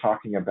 whether we're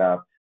talking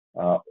about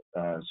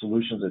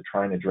solutions that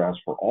try and address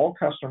for all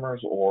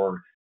customers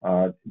or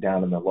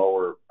down in the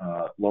lower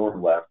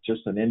left,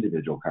 just an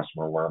individual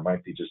customer where it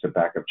might be just a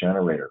backup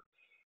generator.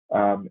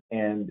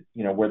 And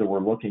whether we're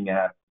looking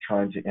at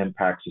trying to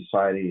impact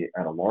society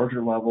at a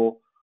larger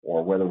level,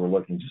 or whether we're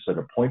looking just at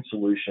a point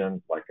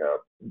solution like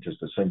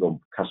just a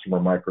single customer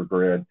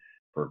microgrid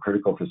for a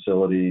critical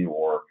facility,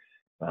 or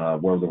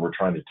whether we're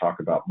trying to talk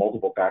about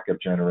multiple backup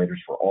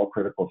generators for all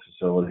critical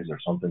facilities, or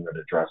something that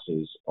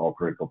addresses all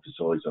critical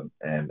facilities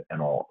and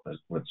all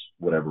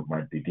whatever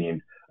might be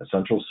deemed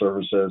essential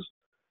services,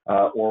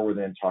 or we're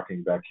then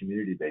talking about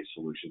community-based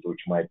solutions,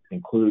 which might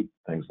include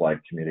things like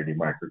community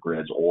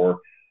microgrids or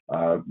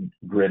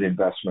grid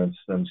investments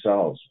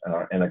themselves,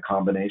 and a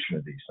combination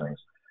of these things.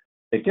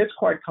 It gets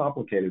quite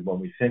complicated when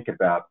we think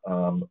about,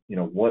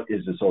 what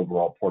is this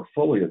overall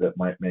portfolio that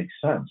might make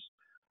sense,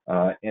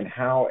 and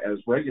how, as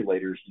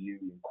regulators, do you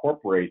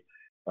incorporate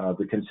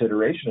the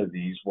consideration of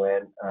these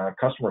when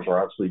customers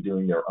are obviously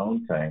doing their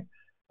own thing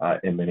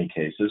in many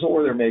cases,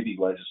 or there may be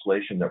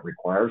legislation that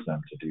requires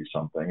them to do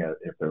something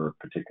if they're a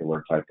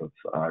particular type of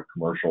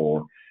commercial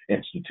or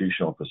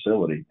institutional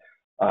facility.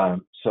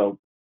 So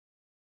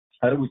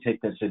how do we take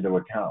this into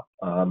account?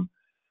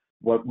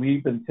 What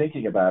we've been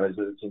thinking about is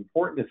that it's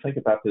important to think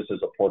about this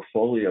as a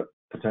portfolio of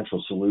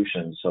potential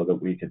solutions so that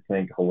we can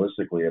think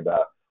holistically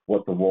about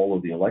what the role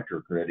of the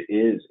electric grid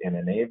is in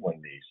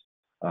enabling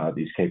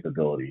these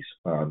capabilities.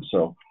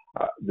 So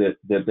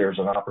that there's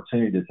an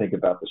opportunity to think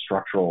about the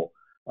structural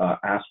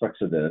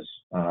aspects of this,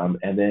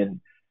 and then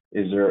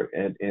is there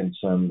in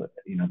some,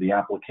 the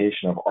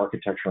application of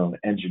architectural and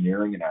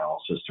engineering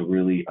analysis to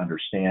really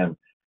understand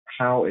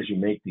how, as you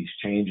make these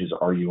changes,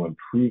 are you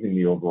improving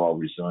the overall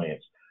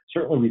resilience?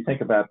 Certainly we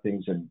think about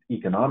things in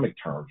economic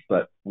terms,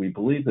 but we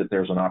believe that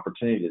there's an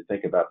opportunity to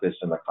think about this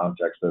in the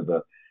context of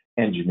the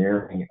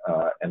engineering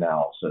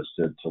analysis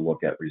to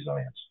look at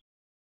resilience.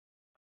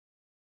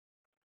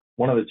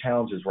 One of the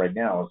challenges right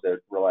now is that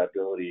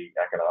reliability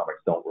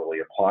economics don't really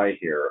apply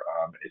here.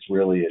 It's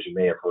really, as you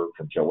may have heard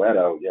from Joe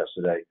Edo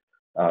yesterday,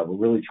 we're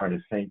really trying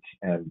to think,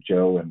 and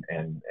Joe and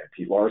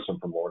Pete Larson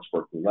from Lawrence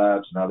Berkeley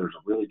Labs and others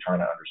are really trying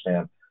to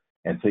understand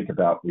and think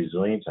about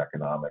resilience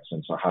economics.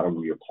 And so how do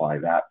we apply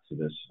that to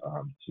this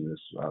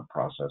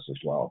process as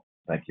well?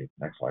 Thank you.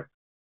 Next slide.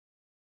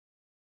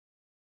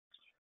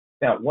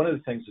 Now, one of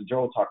the things, and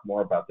Joe will talk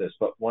more about this,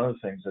 but one of the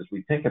things as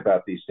we think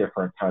about these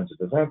different kinds of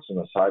events and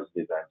the size of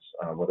the events,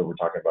 whether we're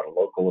talking about a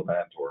local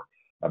event or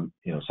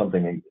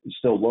something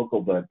still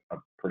local but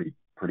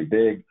pretty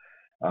big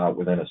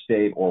within a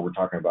state, or we're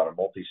talking about a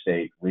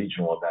multi-state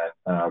regional event,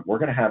 we're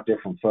going to have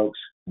different folks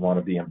want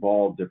to be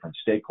involved, different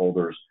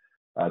stakeholders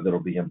that'll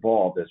be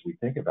involved as we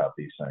think about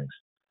these things.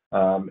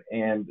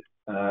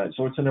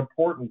 So it's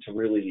important to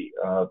really,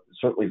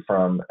 certainly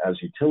from as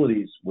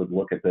utilities would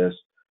look at this,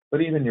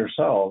 but even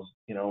yourselves,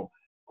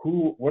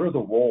 what are the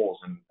roles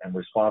and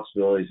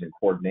responsibilities and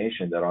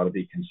coordination that ought to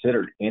be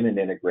considered in an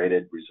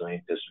integrated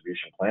resilient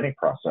distribution planning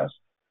process?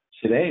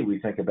 Today, we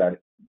think about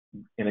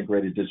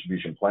integrated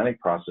distribution planning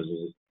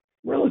processes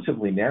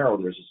relatively narrow.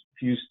 There's a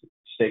few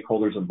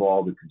stakeholders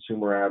involved, the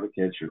consumer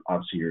advocates,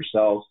 obviously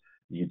yourselves,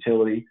 the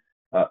utility,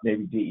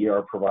 maybe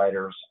DER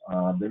providers,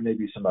 there may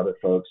be some other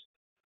folks.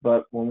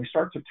 But when we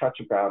start to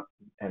touch about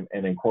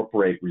and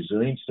incorporate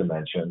resilience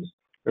dimensions,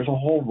 there's a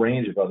whole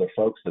range of other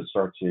folks that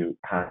start to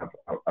have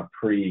a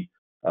pretty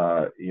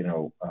strong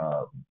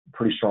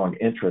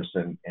interest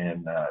in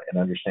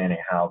understanding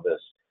how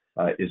this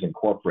is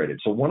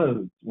incorporated. So one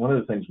of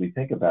the things we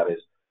think about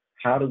is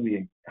how do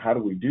we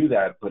do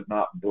that, but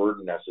not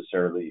burden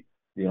necessarily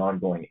the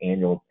ongoing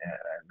annual and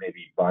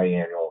maybe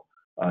biannual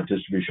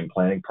distribution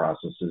planning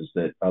processes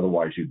that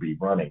otherwise you'd be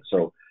running.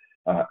 So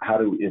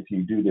If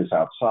you do this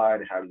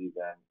outside, how do you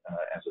then,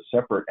 as a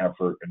separate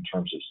effort in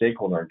terms of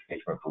stakeholder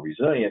engagement for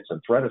resilience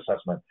and threat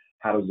assessment,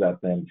 how does that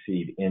then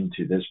feed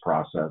into this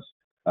process,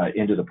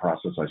 into the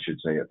process, I should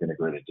say, of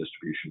integrated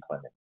distribution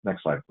planning?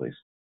 Next slide, please.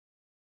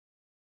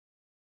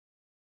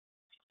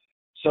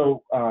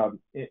 So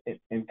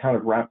in kind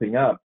of wrapping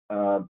up,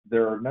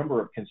 there are a number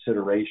of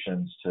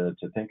considerations to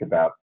think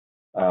about.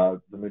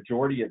 The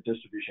majority of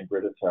distribution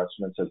grid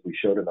assessments, as we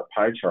showed in the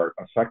pie chart,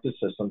 affect the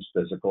system's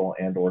physical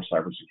and or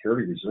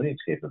cybersecurity resilience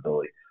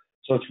capability.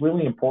 So it's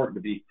really important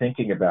to be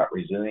thinking about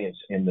resilience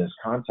in this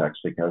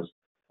context, because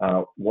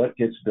what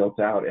gets built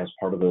out as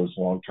part of those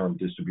long-term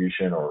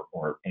distribution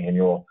or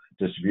annual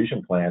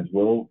distribution plans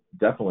will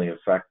definitely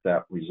affect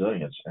that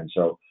resilience. And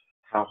so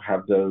how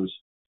have those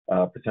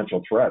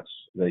potential threats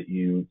that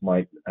you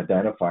might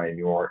identify in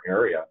your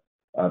area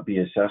be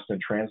assessed and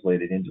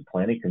translated into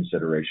planning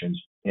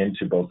considerations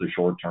into both the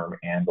short-term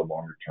and the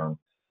longer-term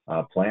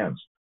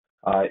plans?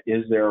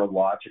 Is there a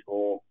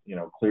logical,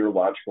 clear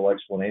logical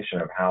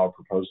explanation of how a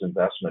proposed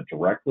investment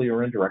directly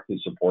or indirectly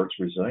supports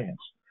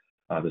resilience?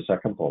 The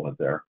second bullet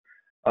there.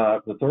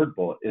 The third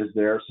bullet, is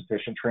there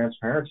sufficient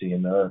transparency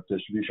in the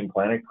distribution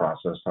planning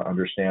process to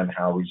understand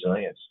how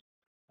resilience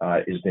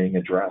is being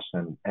addressed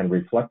and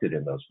reflected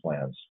in those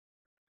plans?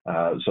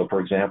 So, for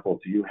example,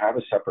 do you have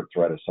a separate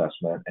threat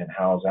assessment, and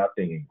how is that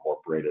being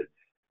incorporated?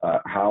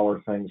 How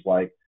are things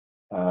like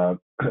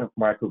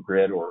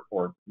microgrid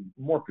or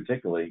more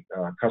particularly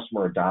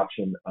customer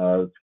adoption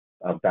of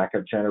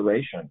backup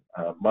generation?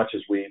 Much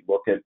as we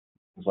look at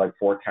things like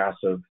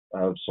forecasts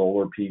of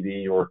solar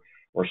PV or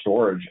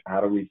storage,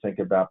 how do we think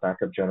about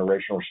backup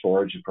generation or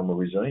storage from a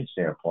resilience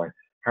standpoint?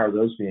 How are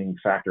those being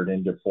factored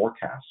into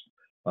forecasts?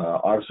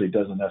 Obviously, it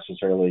doesn't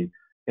necessarily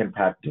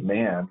impact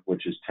demand,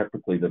 which is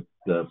typically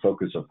the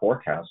focus of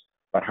forecasts,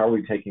 but how are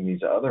we taking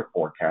these other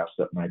forecasts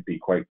that might be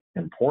quite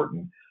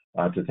important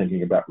to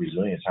thinking about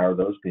resilience? How are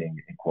those being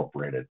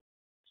incorporated?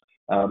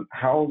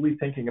 How are we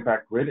thinking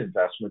about grid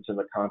investments in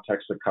the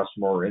context of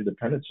customer or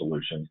independent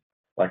solutions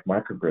like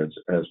microgrids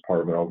as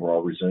part of an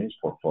overall resilience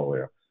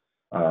portfolio?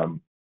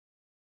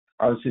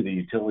 Obviously, the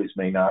utilities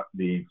may not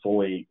be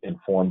fully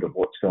informed of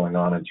what's going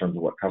on in terms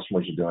of what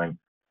customers are doing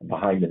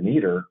behind the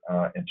meter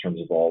in terms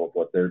of all of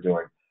what they're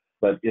doing.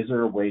 But is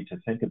there a way to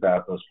think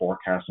about those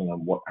forecasting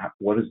on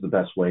what is the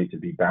best way to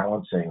be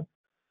balancing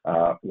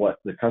what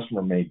the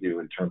customer may do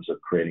in terms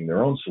of creating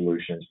their own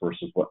solutions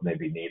versus what may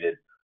be needed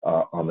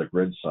on the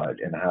grid side,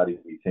 and how do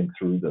we think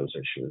through those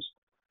issues?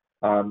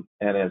 And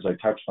as I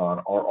touched on,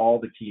 are all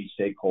the key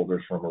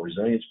stakeholders from a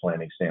resilience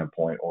planning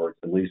standpoint, or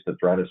at least the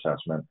threat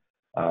assessment,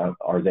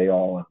 are they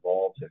all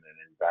involved in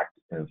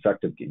an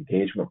effective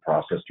engagement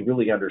process to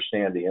really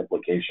understand the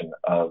implication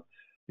of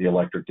the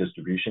electric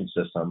distribution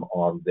system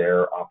on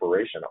their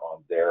operation,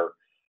 on their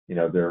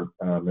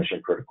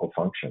mission critical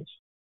functions?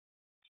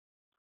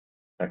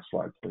 Next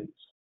slide, please.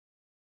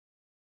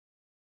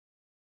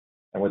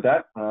 And with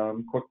that,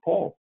 quick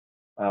poll.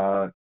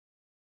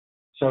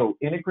 So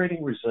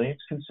integrating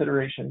resilience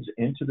considerations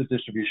into the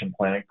distribution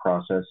planning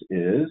process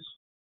is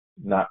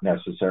not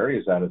necessary,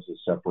 as that is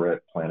a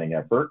separate planning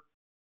effort.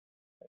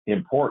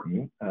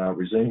 Important,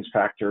 resilience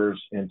factors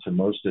into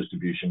most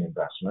distribution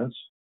investments.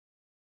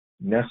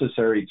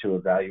 Necessary to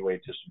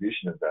evaluate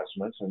distribution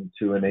investments and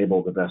to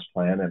enable the best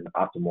plan and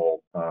optimal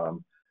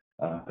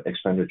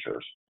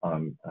expenditures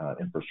on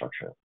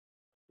infrastructure.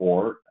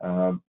 Or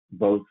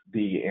both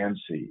B and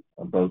C,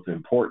 both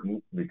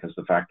important because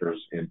the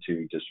factors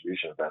into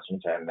distribution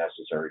investments and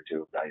necessary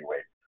to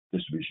evaluate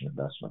distribution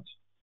investments.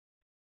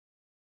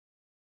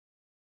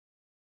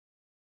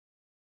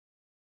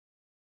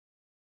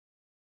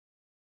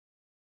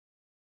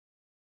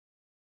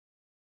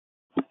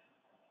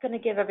 Going to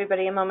give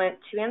everybody a moment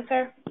to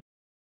answer.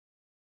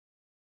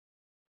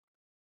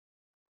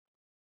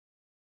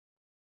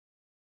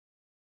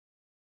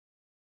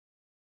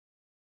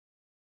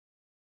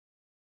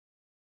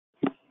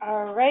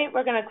 All right,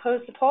 we're going to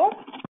close the poll.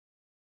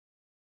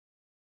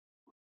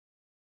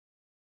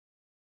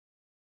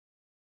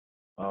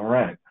 All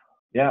right.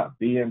 Yeah,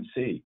 B and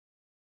C.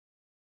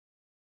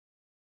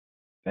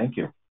 Thank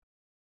you.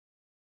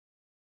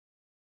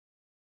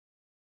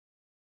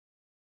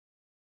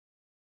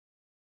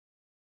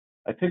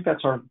 I think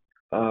that's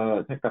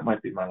I think that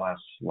might be my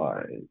last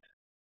slide.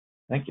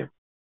 Thank you.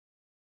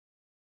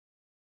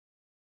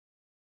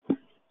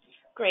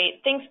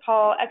 Great. Thanks,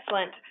 Paul.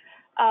 Excellent.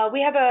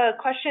 We have a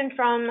question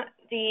from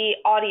the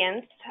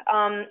audience.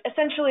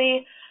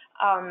 Essentially,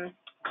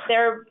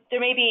 there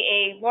may be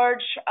a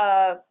large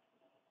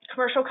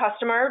commercial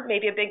customer,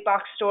 maybe a big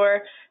box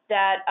store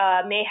that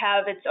may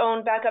have its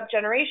own backup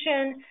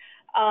generation,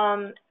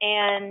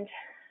 and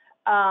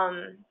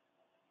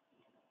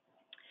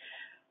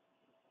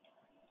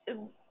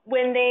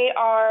when they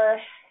are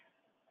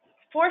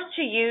forced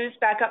to use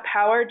backup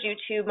power due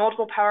to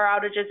multiple power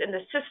outages in the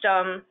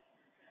system,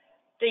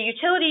 the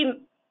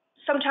utility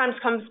sometimes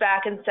comes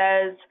back and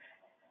says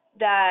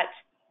that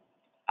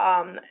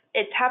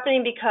it's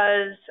happening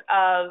because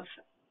of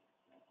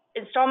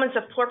installments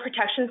of poor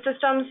protection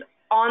systems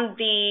on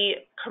the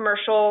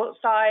commercial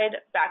side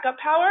backup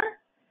power,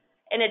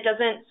 and it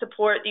doesn't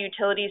support the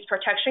utility's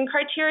protection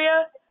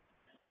criteria.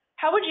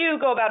 How would you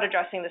go about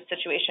addressing this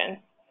situation?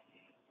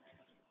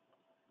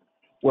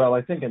 Well,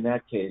 I think in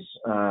that case,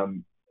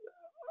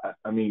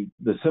 I mean,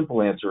 the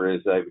simple answer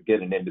is I would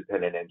get an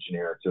independent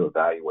engineer to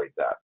evaluate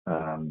that,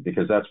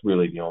 because that's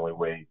really the only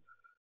way.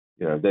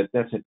 You know,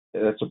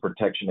 that's a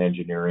protection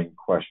engineering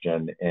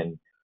question,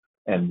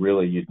 and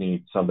really you'd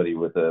need somebody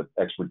with a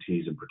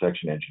expertise in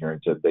protection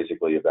engineering to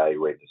basically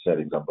evaluate the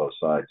settings on both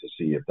sides to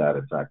see if that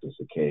in fact is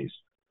the case.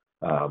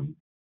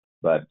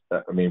 But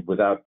I mean,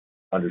 without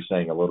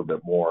understanding a little bit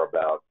more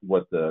about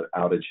what the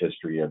outage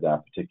history of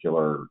that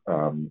particular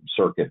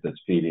circuit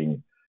that's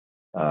feeding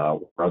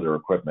other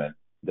equipment,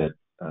 that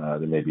there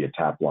may be a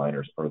tap line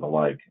or the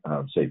like,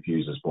 say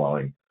fuses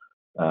blowing,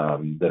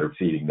 that are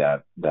feeding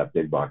that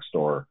big box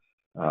store.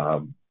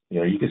 You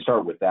know, you can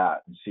start with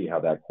that and see how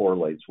that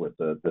correlates with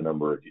the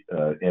number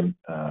of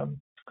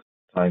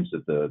times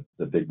that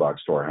the big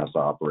box store has to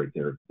operate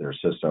their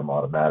system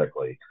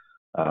automatically.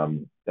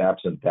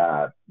 Absent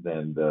that,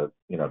 then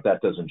if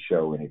that doesn't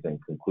show anything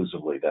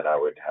conclusively, then I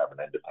would have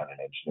an independent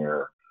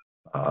engineer,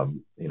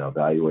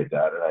 evaluate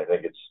that. And I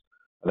think it's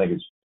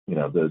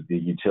the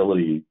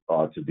utility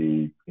ought to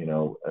be,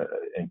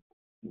 the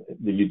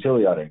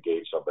utility ought to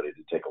engage somebody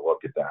to take a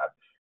look at that.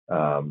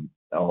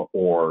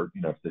 Or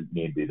if the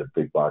need be, the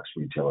big box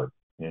retailer,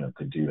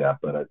 could do that.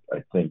 But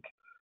I think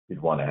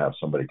you'd want to have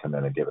somebody come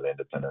in and give an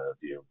independent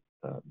view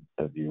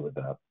of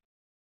that.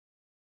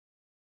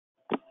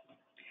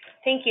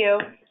 Thank you.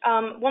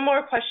 One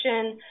more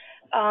question.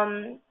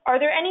 Are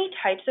there any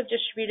types of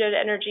distributed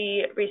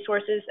energy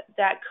resources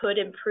that could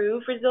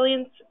improve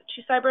resilience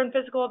to cyber and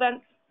physical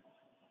events?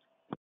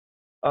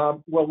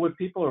 Well, what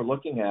people are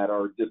looking at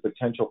are the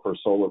potential for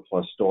solar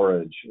plus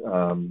storage,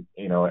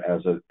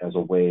 as a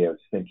way of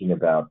thinking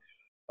about.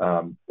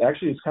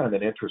 Actually, it's kind of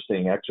an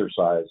interesting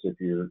exercise if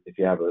you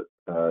have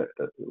a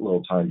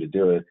little time to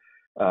do it.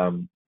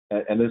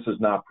 And this is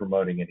not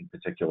promoting any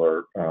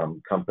particular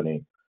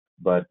company,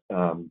 but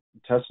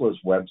Tesla's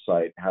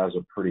website has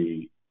a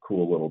pretty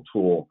cool little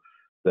tool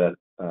that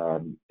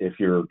if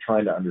you're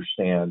trying to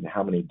understand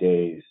how many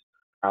days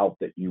out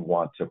that you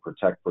want to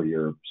protect for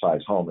your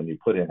size home, and you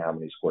put in how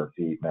many square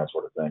feet and that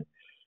sort of thing,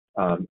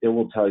 it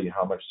will tell you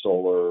how much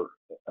solar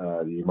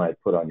you might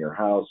put on your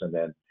house, and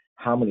then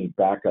how many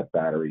backup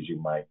batteries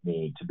you might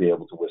need to be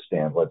able to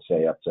withstand, let's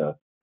say, up to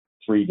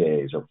 3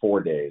 days or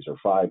 4 days or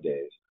 5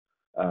 days.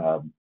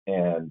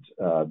 And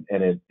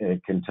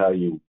it can tell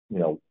you,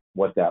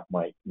 what that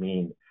might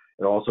mean.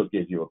 It also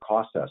gives you a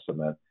cost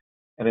estimate,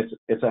 and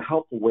it's a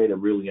helpful way to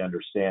really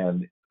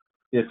understand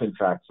if in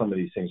fact some of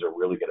these things are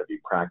really going to be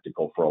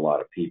practical for a lot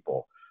of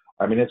people.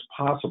 I mean, it's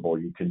possible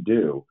you can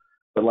do,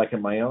 but like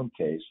in my own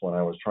case, when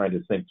I was trying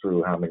to think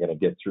through how am I going to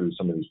get through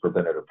some of these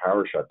preventative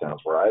power shutdowns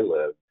where I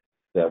live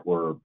that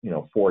were,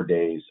 4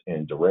 days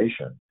in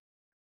duration,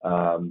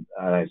 and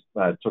I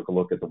took a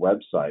look at the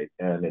website,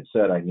 and it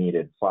said I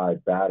needed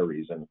 5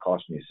 batteries, and it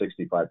cost me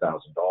 $65,000.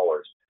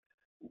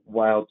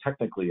 While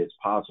technically it's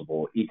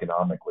possible,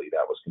 economically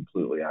that was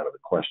completely out of the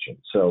question.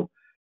 So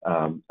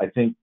I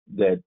think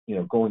that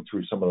going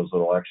through some of those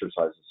little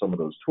exercises, some of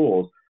those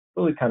tools,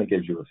 really kind of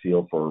gives you a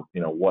feel for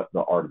what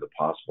the art of the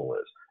possible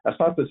is. That's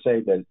not to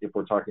say that if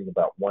we're talking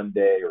about 1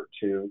 day or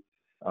 2,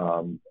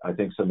 I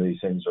think some of these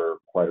things are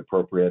quite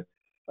appropriate.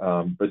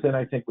 But then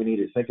I think we need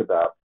to think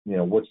about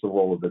what's the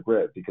role of the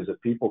grid, because if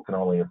people can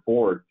only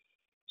afford,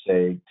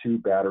 say, 2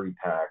 battery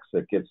packs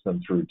that gets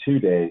them through 2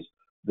 days,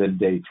 then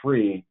day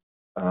 3.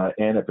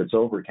 And if it's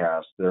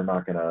overcast, they're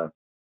not going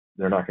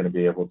to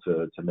be able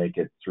to make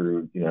it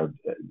through,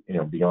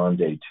 beyond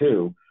day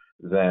 2.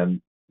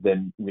 Then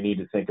we need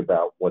to think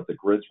about what the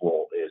grid's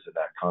role is in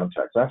that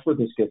context. That's where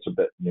this gets a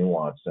bit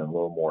nuanced and a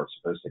little more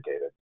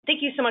sophisticated.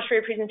 Thank you so much for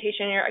your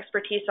presentation and your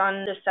expertise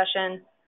on this session.